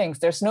lot of things.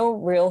 There's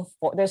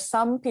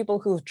some people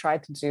who've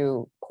tried to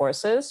do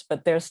courses,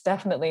 but there's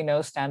definitely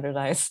no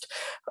standardized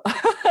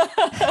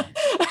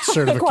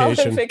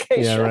certification.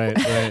 Yeah, right.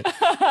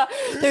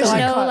 There's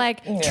no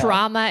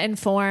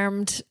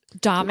trauma-informed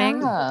doming.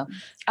 No.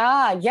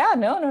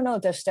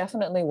 There's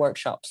definitely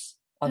workshops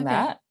on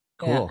that.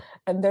 Cool. Yeah.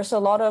 And there's a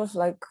lot of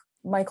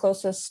my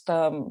closest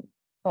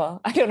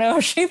well, I don't know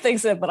if she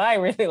thinks it, but I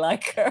really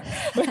like her.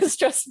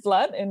 Mistress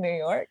Blunt in New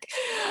York.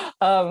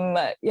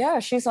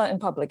 She's in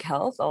public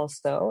health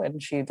also,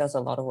 and she does a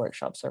lot of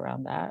workshops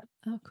around that.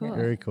 Oh, cool.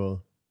 Very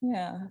cool.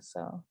 Yeah,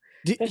 so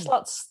there's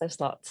lots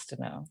to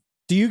know.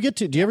 Do you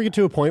ever get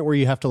to a point where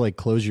you have to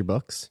close your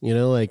books?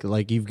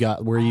 You've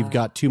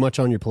got too much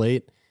on your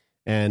plate,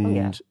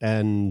 and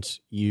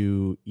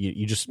you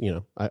just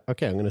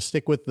okay, I'm going to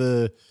stick with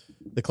the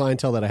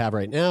clientele that I have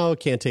right now.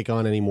 Can't take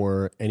on any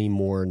more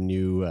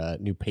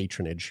new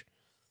patronage.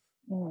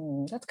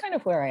 That's kind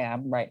of where I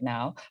am right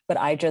now. But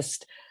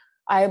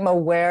I'm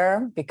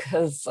aware,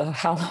 because of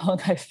how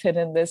long I've been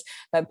in this,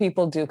 that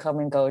people do come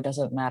and go. It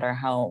doesn't matter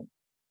how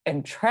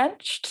enslaved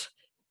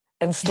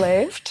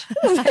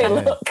they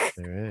look.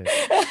 Right.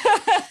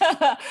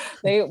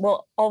 They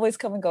will always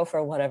come and go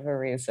for whatever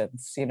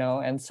reasons,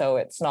 and so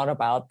it's not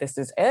about this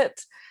is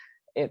it.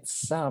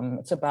 It's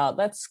about,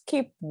 let's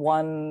keep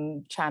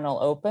one channel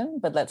open,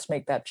 but let's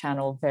make that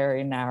channel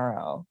very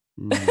narrow.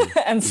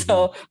 And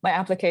so my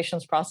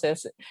applications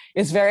process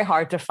is very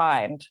hard to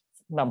find,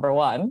 number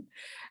one.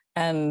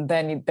 And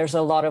then there's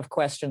a lot of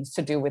questions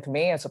to do with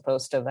me as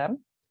opposed to them.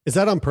 Is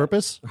that on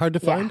purpose? Hard to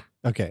find?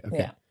 Okay.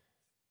 Yeah.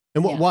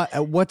 And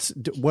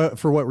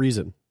for what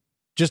reason?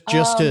 Just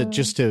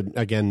to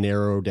again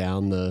narrow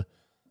down the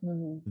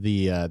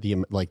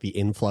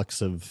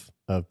influx of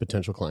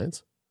potential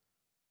clients?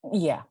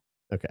 Yeah.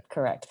 Okay.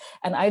 Correct.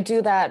 And I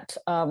do that.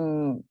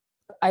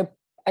 I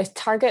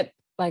target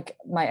my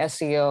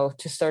SEO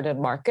to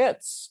certain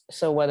markets.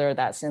 So whether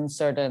that's in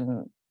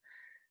certain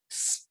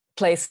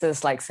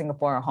places like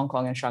Singapore, Hong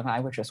Kong, and Shanghai,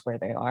 which is where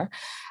they are,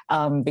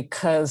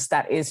 because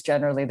that is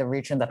generally the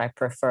region that I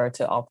prefer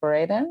to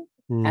operate in.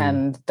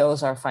 And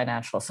those are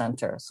financial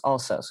centers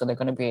also. So they're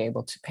going to be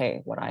able to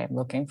pay what I am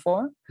looking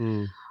for.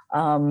 So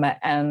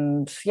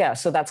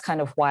that's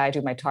kind of why I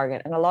do my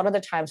target. And a lot of the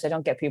times I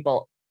don't get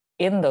people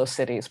in those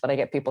cities, but I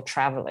get people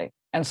traveling.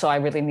 And so I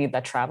really need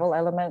that travel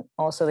element.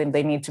 Also,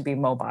 they need to be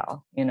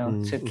mobile,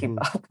 to keep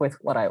up with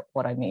what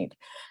I need.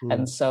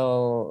 And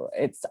so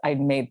I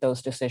made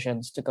those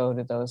decisions to go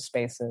to those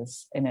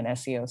spaces in an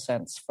SEO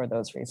sense for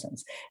those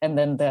reasons. And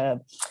then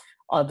the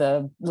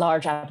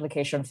large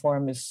application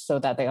form is so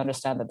that they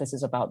understand that this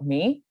is about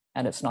me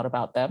and it's not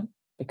about them,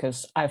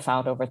 because I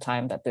found over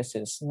time that this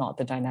is not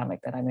the dynamic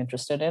that I'm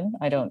interested in.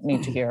 I don't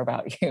need to hear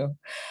about you.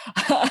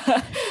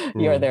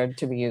 You're there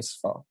to be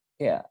useful.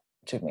 Yeah,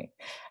 to me.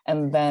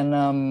 And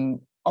then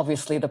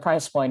obviously the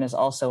price point is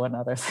also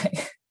another thing.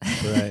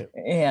 Right.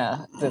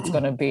 Yeah, that's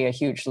going to be a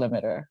huge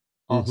limiter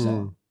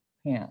also.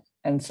 Yeah.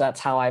 And so that's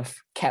how I've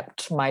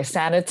kept my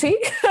sanity.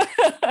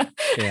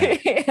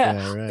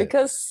 Right.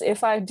 Because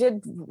if I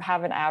did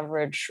have an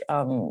average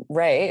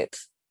rate,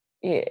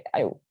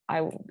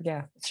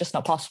 it's just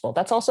not possible.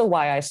 That's also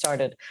why I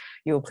started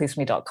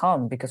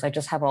youwillpleaseme.com, because I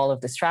just have all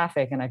of this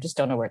traffic and I just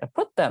don't know where to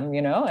put them,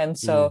 and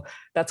so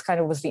that's kind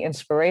of was the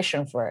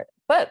inspiration for it.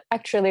 But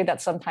actually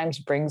that sometimes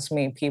brings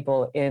me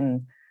people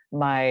in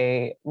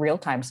my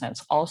real-time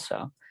sense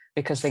also,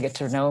 because they get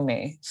to know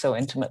me so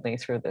intimately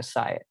through this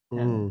site,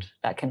 and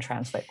that can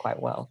translate quite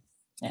well.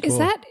 Yeah.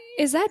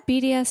 Is that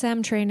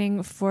BDSM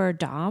training for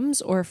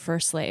DOMs or for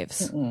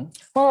slaves?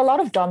 Well, a lot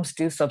of DOMs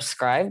do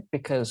subscribe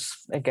because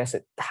I guess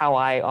how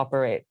I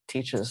operate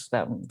teaches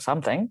them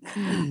something.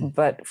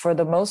 But for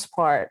the most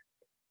part,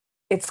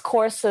 it's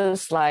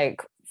courses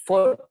like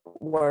Foot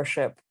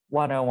Worship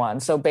 101.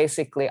 So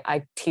basically,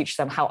 I teach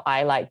them how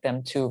I like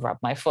them to rub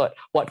my foot,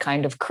 what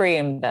kind of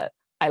cream that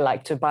I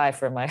like to buy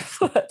for my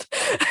foot,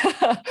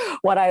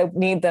 what I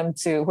need them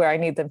to, where I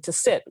need them to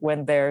sit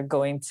when they're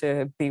going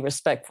to be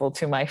respectful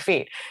to my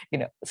feet,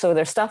 So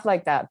there's stuff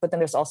like that. But then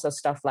there's also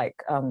stuff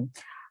like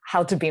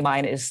How to Be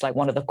Mine is like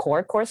one of the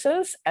core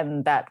courses,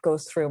 and that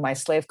goes through my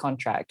slave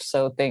contract.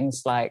 So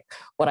things like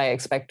what I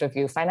expect of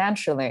you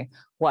financially,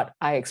 what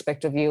I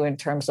expect of you in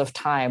terms of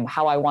time,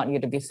 how I want you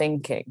to be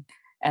thinking.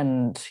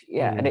 And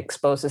it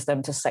exposes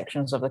them to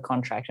sections of the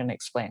contract and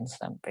explains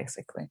them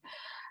basically.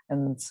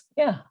 And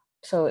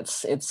so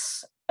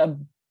it's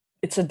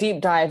a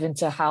deep dive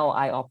into how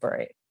I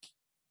operate.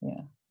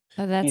 Yeah.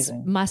 Oh,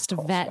 must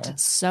vet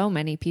so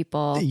many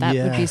people. That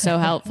would be so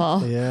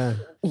helpful.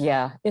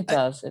 Yeah, it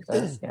does. It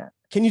does. Yeah.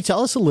 Can you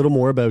tell us a little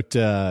more about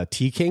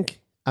T-Kink?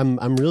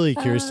 I'm really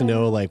curious to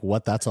know like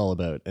what that's all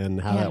about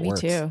and how that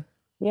works. Me too.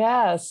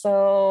 Yeah.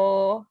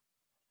 So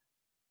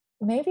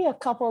maybe a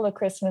couple of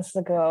Christmas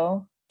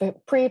ago,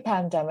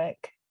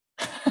 pre-pandemic,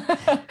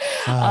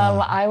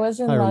 I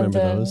was in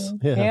London.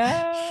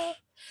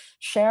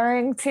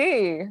 Sharing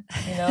tea,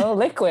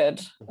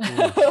 liquid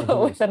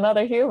with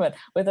another human,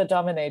 with a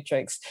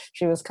dominatrix.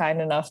 She was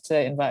kind enough to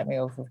invite me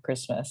over for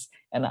Christmas,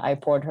 and I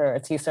poured her a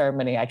tea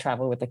ceremony. I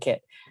traveled with a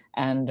kit,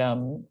 and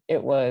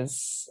it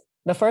was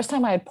the first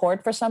time I had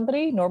poured for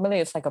somebody. Normally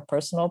it's like a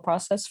personal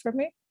process for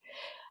me.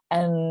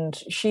 And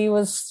she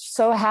was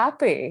so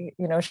happy,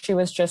 she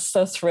was just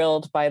so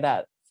thrilled by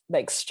that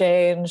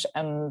exchange,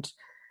 and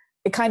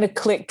it kind of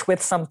clicked with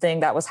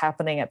something that was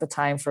happening at the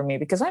time for me,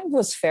 because I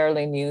was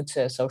fairly new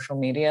to social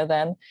media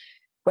then.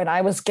 When I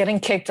was getting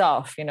kicked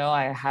off,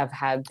 I have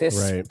had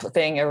this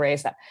thing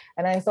erased that.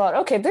 And I thought,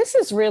 okay, this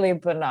is really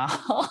banal.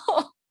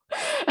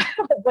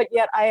 But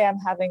yet I am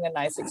having a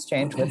nice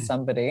exchange with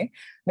somebody.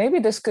 Maybe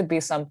this could be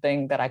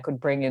something that I could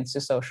bring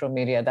into social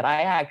media that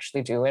I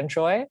actually do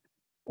enjoy,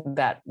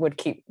 that would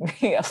keep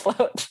me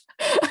afloat.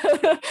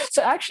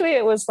 So actually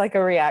it was like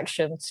a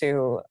reaction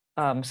to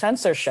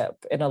censorship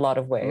in a lot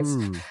of ways,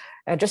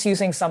 and just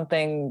using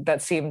something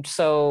that seemed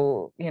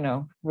so,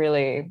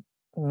 really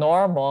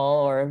normal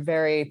or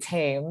very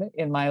tame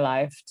in my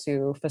life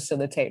to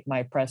facilitate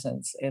my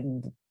presence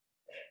in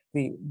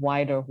the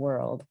wider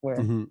world where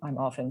I'm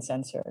often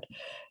censored.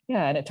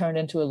 Yeah, and it turned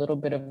into a little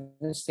bit of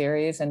a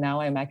series, and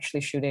now I'm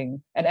actually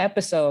shooting an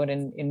episode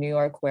in New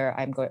York where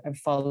I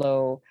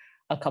follow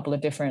a couple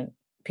of different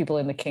people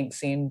in the kink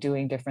scene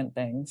doing different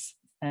things.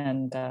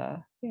 And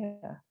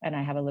and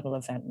I have a little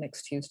event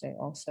next Tuesday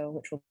also,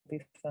 which will be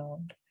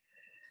filmed.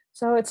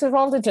 So it's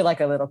evolved into like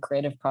a little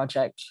creative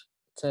project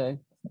to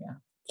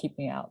keep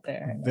me out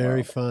there.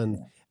 Very fun.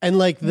 Yeah. And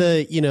like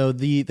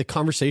the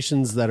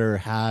conversations that are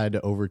had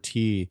over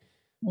tea,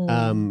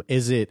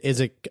 is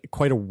it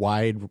quite a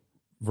wide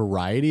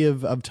variety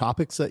of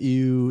topics that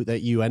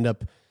you end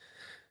up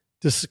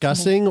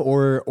discussing,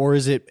 or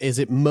is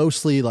it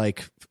mostly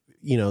like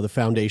the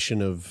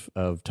foundation of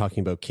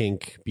talking about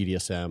kink,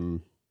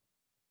 BDSM,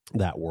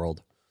 that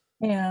world?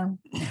 Yeah.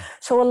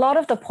 So a lot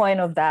of the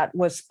point of that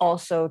was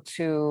also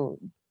to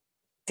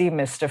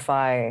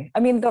demystify. I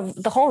mean,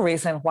 the whole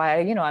reason why,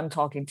 I'm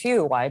talking to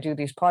you, why I do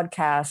these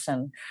podcasts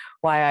and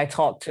why I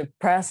talk to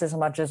press as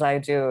much as I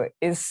do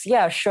is,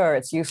 sure,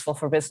 it's useful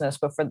for business,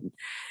 but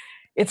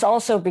it's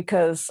also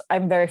because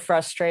I'm very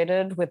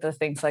frustrated with the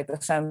things like the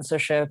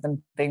censorship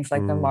and things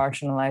like the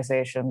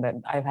marginalization that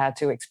I've had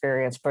to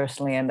experience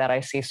personally, and that I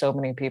see so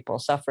many people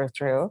suffer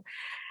through.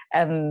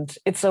 And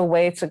it's a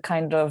way to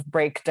kind of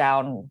break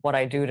down what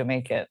I do to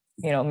make it,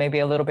 maybe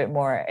a little bit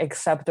more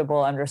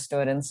acceptable,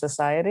 understood in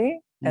society.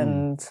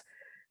 And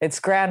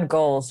it's grand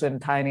goals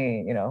and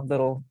tiny,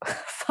 little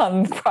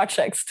fun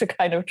projects to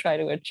kind of try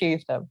to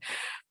achieve them.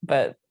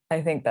 But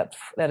I think that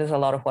is a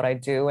lot of what I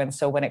do. And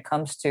so when it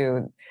comes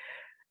to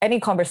any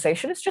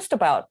conversation, it's just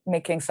about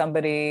making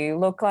somebody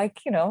look like,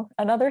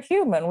 another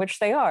human, which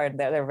they are.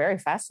 They're very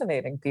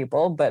fascinating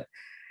people, but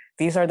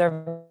these are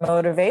their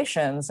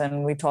motivations.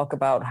 And we talk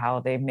about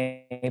how they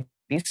may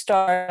be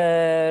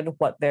started,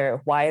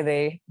 why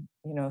they,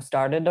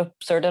 started a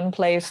certain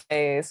place,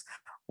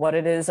 what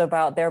it is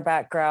about their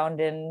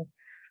background in,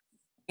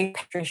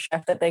 pastry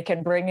chef that they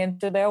can bring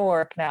into their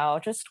work now.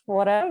 Just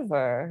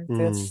whatever.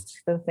 Just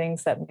the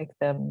things that make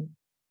them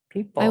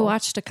people. I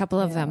watched a couple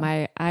of them.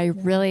 I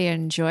really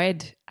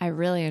enjoyed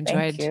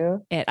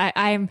it.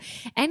 I'm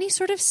any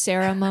sort of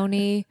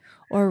ceremony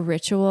or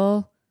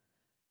ritual.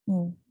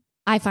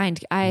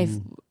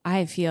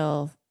 I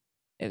feel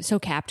so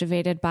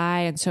captivated by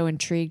and so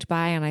intrigued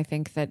by, and I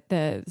think that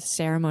the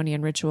ceremony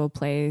and ritual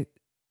play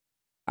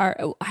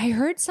I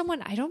heard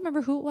someone, I don't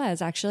remember who it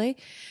was actually,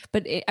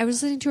 but I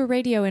was listening to a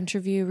radio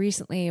interview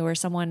recently where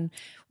someone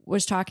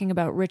was talking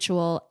about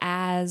ritual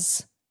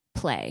as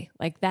play,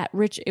 like that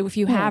if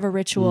you have a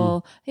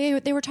ritual,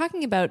 they were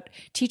talking about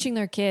teaching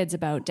their kids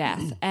about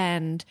death,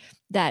 and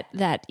that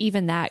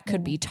even that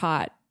could be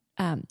taught.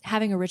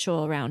 Having a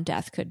ritual around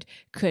death could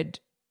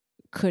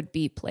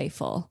be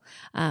playful.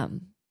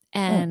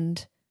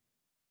 And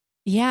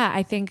yeah,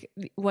 I think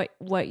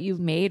what you've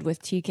made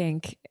with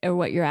T-Kink, or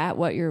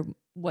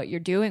what you're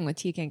doing with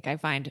T-Kink, I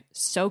find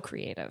so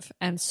creative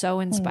and so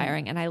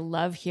inspiring. And I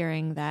love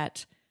hearing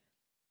that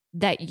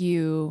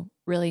you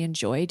really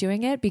enjoy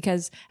doing it,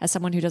 because as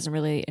someone who doesn't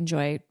really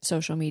enjoy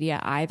social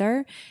media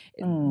either,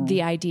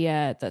 the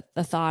idea that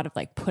the thought of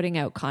like putting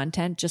out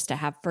content just to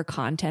have for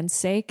content's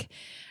sake,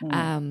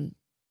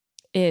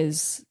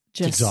 is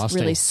just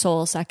exhausting. Really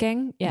soul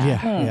sucking.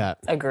 Yeah.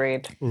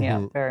 Agreed.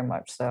 Yeah, very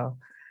much so.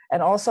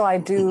 And also I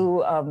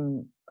do,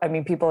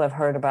 people have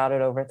heard about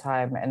it over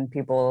time, and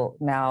people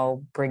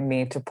now bring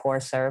me to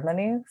pour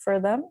ceremony for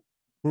them,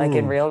 like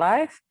in real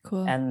life.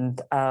 Cool. And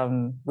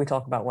we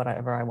talk about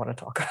whatever I want to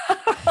talk about.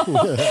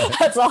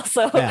 That's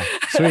also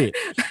sweet.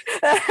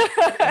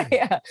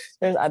 Yeah,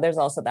 there's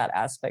also that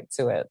aspect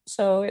to it.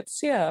 So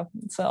it's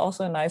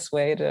also a nice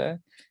way to,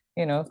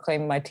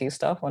 claim my tea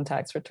stuff on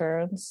tax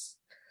returns.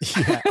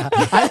 Yeah.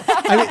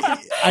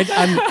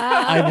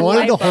 I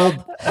wanted to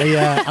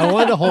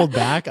hold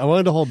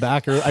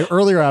back.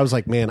 Earlier I was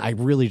like, man, I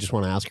really just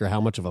want to ask her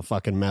how much of a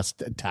fucking mess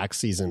tax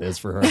season is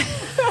for her.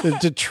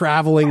 to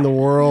traveling the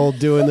world,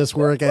 doing this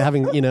work,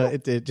 having,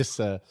 it just,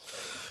 I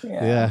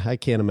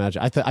can't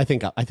imagine. I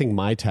think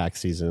my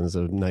tax season is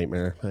a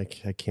nightmare. I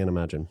can't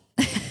imagine.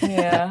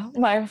 Yeah.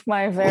 My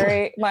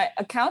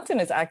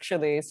accountant is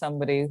actually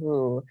somebody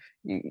who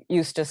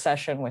used to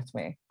session with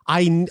me.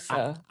 And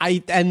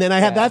then I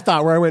had that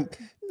thought where I went,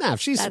 nah,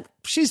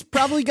 she's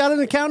probably got an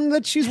accountant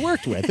that she's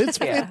worked with.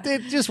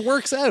 It just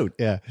works out.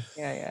 Yeah.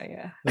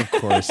 Of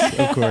course.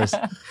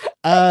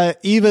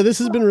 Eva, this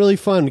has been really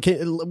fun.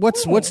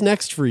 What's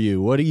next for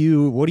you? What are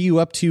you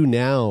up to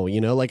now?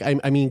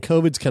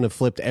 COVID's kind of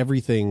flipped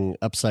everything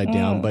upside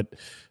down,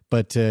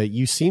 but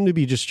you seem to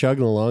be just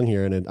chugging along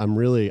here, and I'm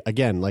really,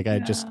 again,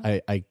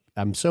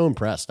 I'm so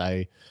impressed.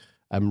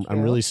 I'm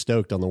really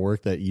stoked on the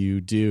work that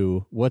you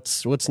do.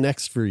 What's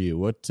next for you?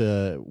 What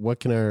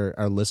can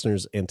our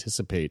listeners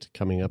anticipate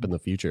coming up in the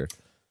future?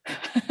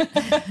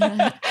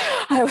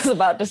 I was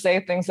about to say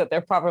things that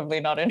they're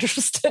probably not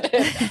interested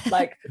in.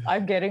 Like,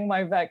 I'm getting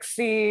my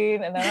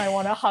vaccine, and then I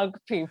want to hug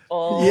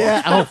people.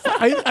 Yeah,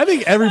 I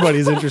think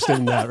everybody's interested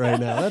in that right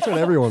now. That's what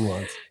everyone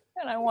wants.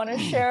 And I want to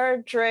share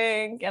a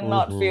drink and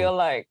not feel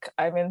like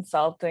I'm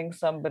insulting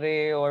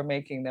somebody or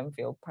making them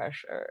feel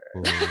pressure.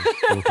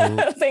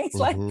 Things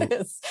like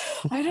this.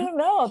 I don't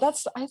know.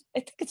 I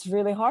think it's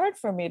really hard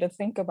for me to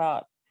think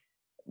about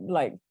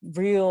like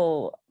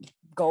real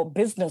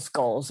business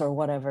goals or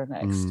whatever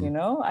next,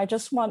 I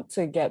just want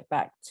to get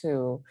back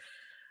to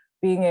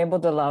being able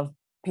to love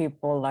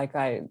people like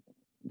I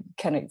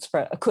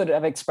could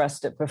have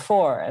expressed it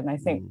before. And I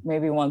think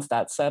maybe once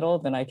that's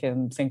settled, then I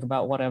can think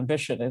about what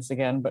ambition is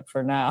again. But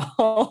for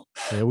now,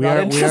 we are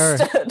in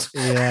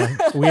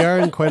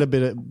quite a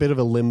bit of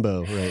a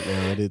limbo right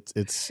now. It's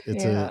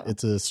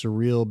a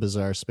surreal,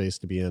 bizarre space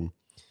to be in.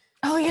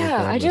 Oh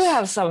yeah, I do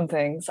have some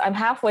things. I'm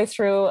halfway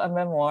through a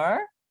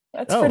memoir.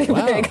 That's pretty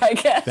big, I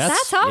guess.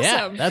 That's awesome.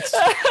 Yeah, that's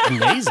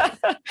amazing.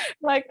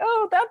 Like,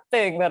 that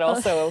thing that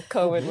also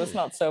COVID was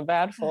not so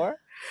bad for.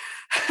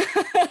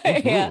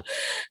 Yeah,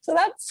 so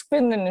that's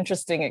been an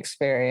interesting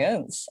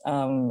experience,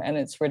 and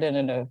it's written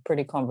in a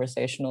pretty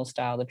conversational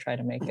style to try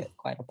to make it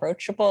quite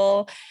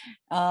approachable.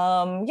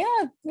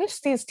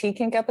 Just these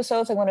T-Kink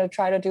episodes. I'm going to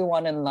try to do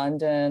one in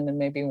London and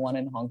maybe one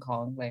in Hong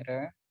Kong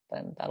later.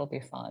 Then that'll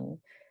be fun.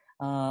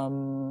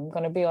 I'm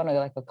going to be on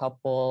a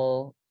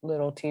couple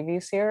little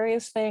TV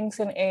series things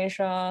in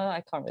Asia.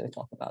 I can't really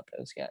talk about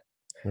those yet.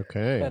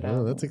 Okay, but,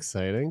 that's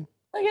exciting.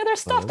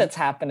 There's stuff that's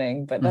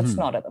happening, but that's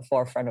not at the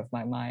forefront of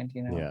my mind,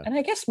 Yeah. And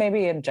I guess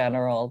maybe in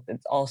general, it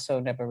also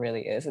never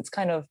really is. It's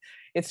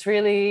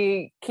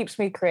really keeps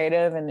me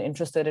creative and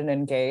interested and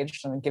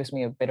engaged, and it gives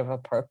me a bit of a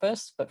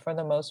purpose. But for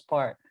the most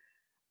part,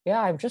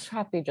 I'm just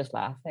happy just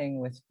laughing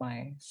with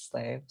my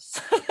slaves.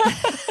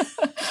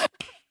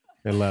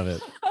 I love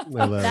it.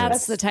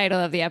 That's the title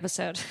of the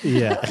episode.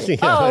 Yeah.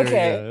 Oh,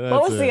 okay.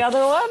 What was the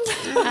other one?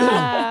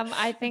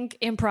 I think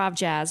improv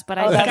jazz, but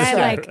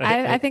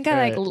I think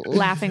I like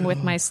laughing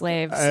with my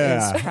slaves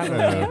is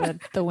probably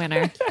the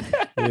winner.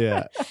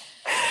 Yeah.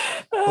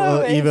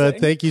 Well, Eva,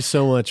 thank you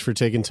so much for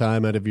taking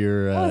time out of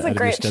your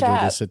schedule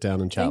chat. to sit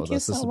down and chat with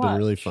us. This has been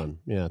really fun.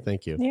 Yeah,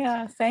 thank you.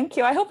 Yeah, thank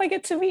you. I hope I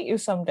get to meet you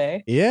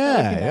someday.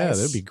 Yeah,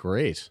 that'd be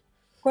great.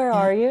 Where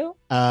are you?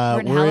 We're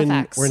in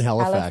Halifax. We're in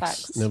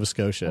Halifax, Nova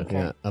Scotia. Okay.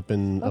 Yeah, up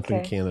in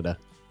Canada.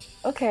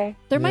 Okay.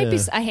 There might be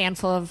a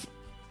handful of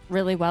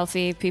really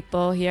wealthy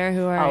people here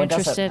who are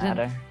interested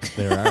in.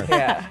 There are.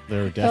 Yeah.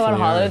 There definitely go on are.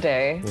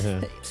 holiday.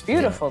 Yeah. It's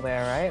beautiful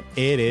there, right?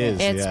 It is.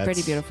 It's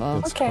pretty beautiful.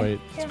 It's quite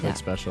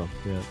special.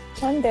 Yeah.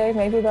 One day,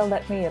 maybe they'll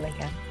let me in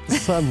again.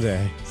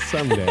 Someday.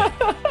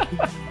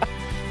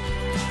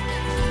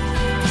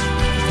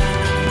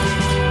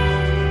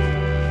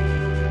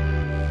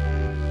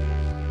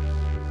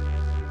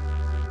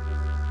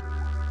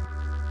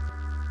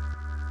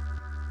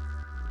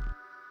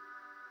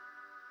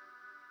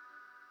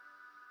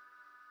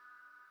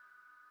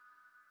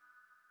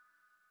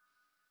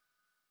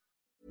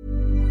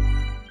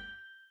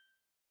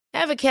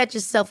 Ever catch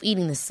yourself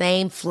eating the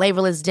same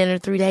flavorless dinner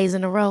 3 days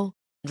in a row?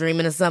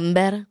 Dreaming of something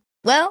better?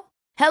 Well,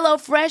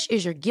 HelloFresh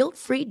is your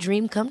guilt-free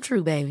dream come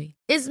true, baby.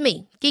 It's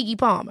me, Keke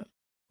Palmer.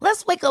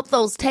 Let's wake up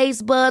those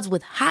taste buds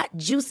with hot,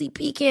 juicy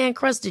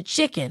pecan-crusted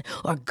chicken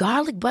or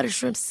garlic butter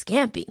shrimp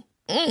scampi.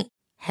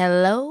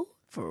 Hello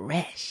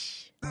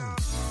Fresh.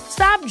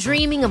 Stop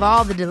dreaming of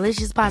all the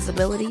delicious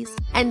possibilities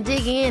and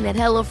dig in at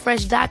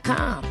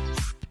HelloFresh.com.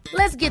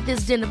 Let's get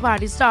this dinner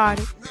party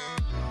started.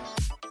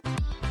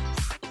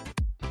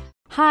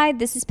 Hi,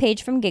 this is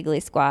Paige from Giggly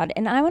Squad,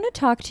 and I want to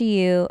talk to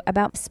you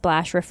about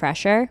Splash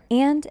Refresher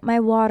and my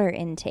water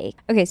intake.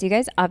 Okay, so you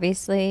guys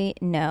obviously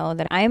know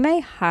that I'm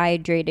a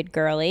hydrated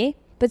girly,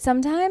 but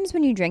sometimes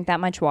when you drink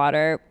that much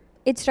water,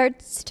 it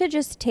starts to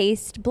just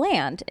taste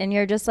bland, and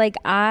you're just like,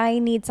 I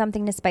need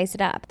something to spice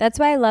it up. That's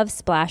why I love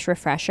Splash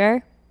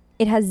Refresher.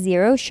 It has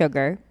 0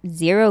 sugar,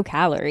 0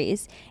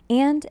 calories,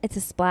 and it's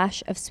a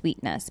splash of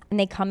sweetness. And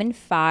they come in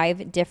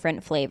 5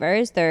 different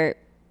flavors. They're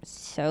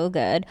so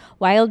good.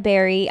 Wild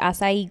berry,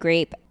 acai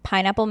grape,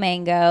 pineapple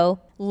mango,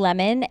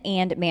 lemon,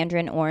 and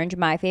mandarin orange.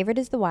 My favorite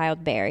is the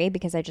wild berry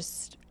because I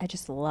just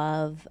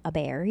love a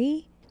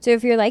berry. So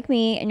if you're like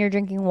me and you're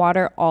drinking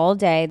water all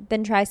day,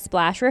 then try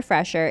Splash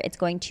Refresher. It's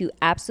going to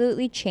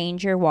absolutely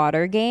change your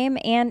water game,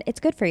 and it's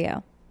good for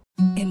you.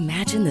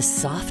 Imagine the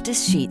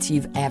softest sheets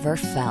you've ever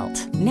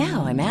felt.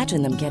 Now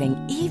imagine them getting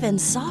even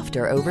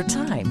softer over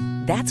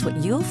time. That's what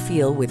you'll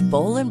feel with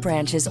Boll &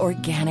 Branch's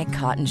organic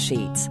cotton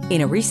sheets.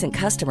 In a recent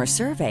customer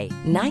survey,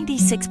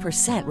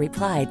 96%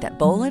 replied that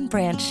Boll &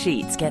 Branch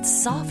sheets get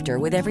softer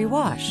with every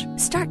wash.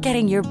 Start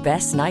getting your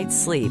best night's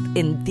sleep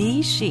in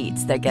these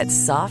sheets that get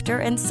softer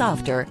and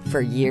softer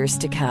for years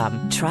to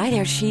come. Try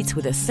their sheets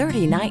with a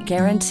 30-night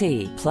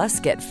guarantee. Plus,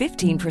 get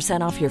 15%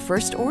 off your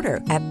first order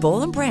at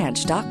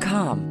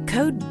bollandbranch.com.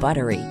 Code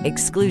BUTTERY.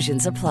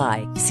 Exclusions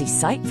apply. See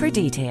site for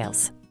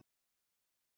details.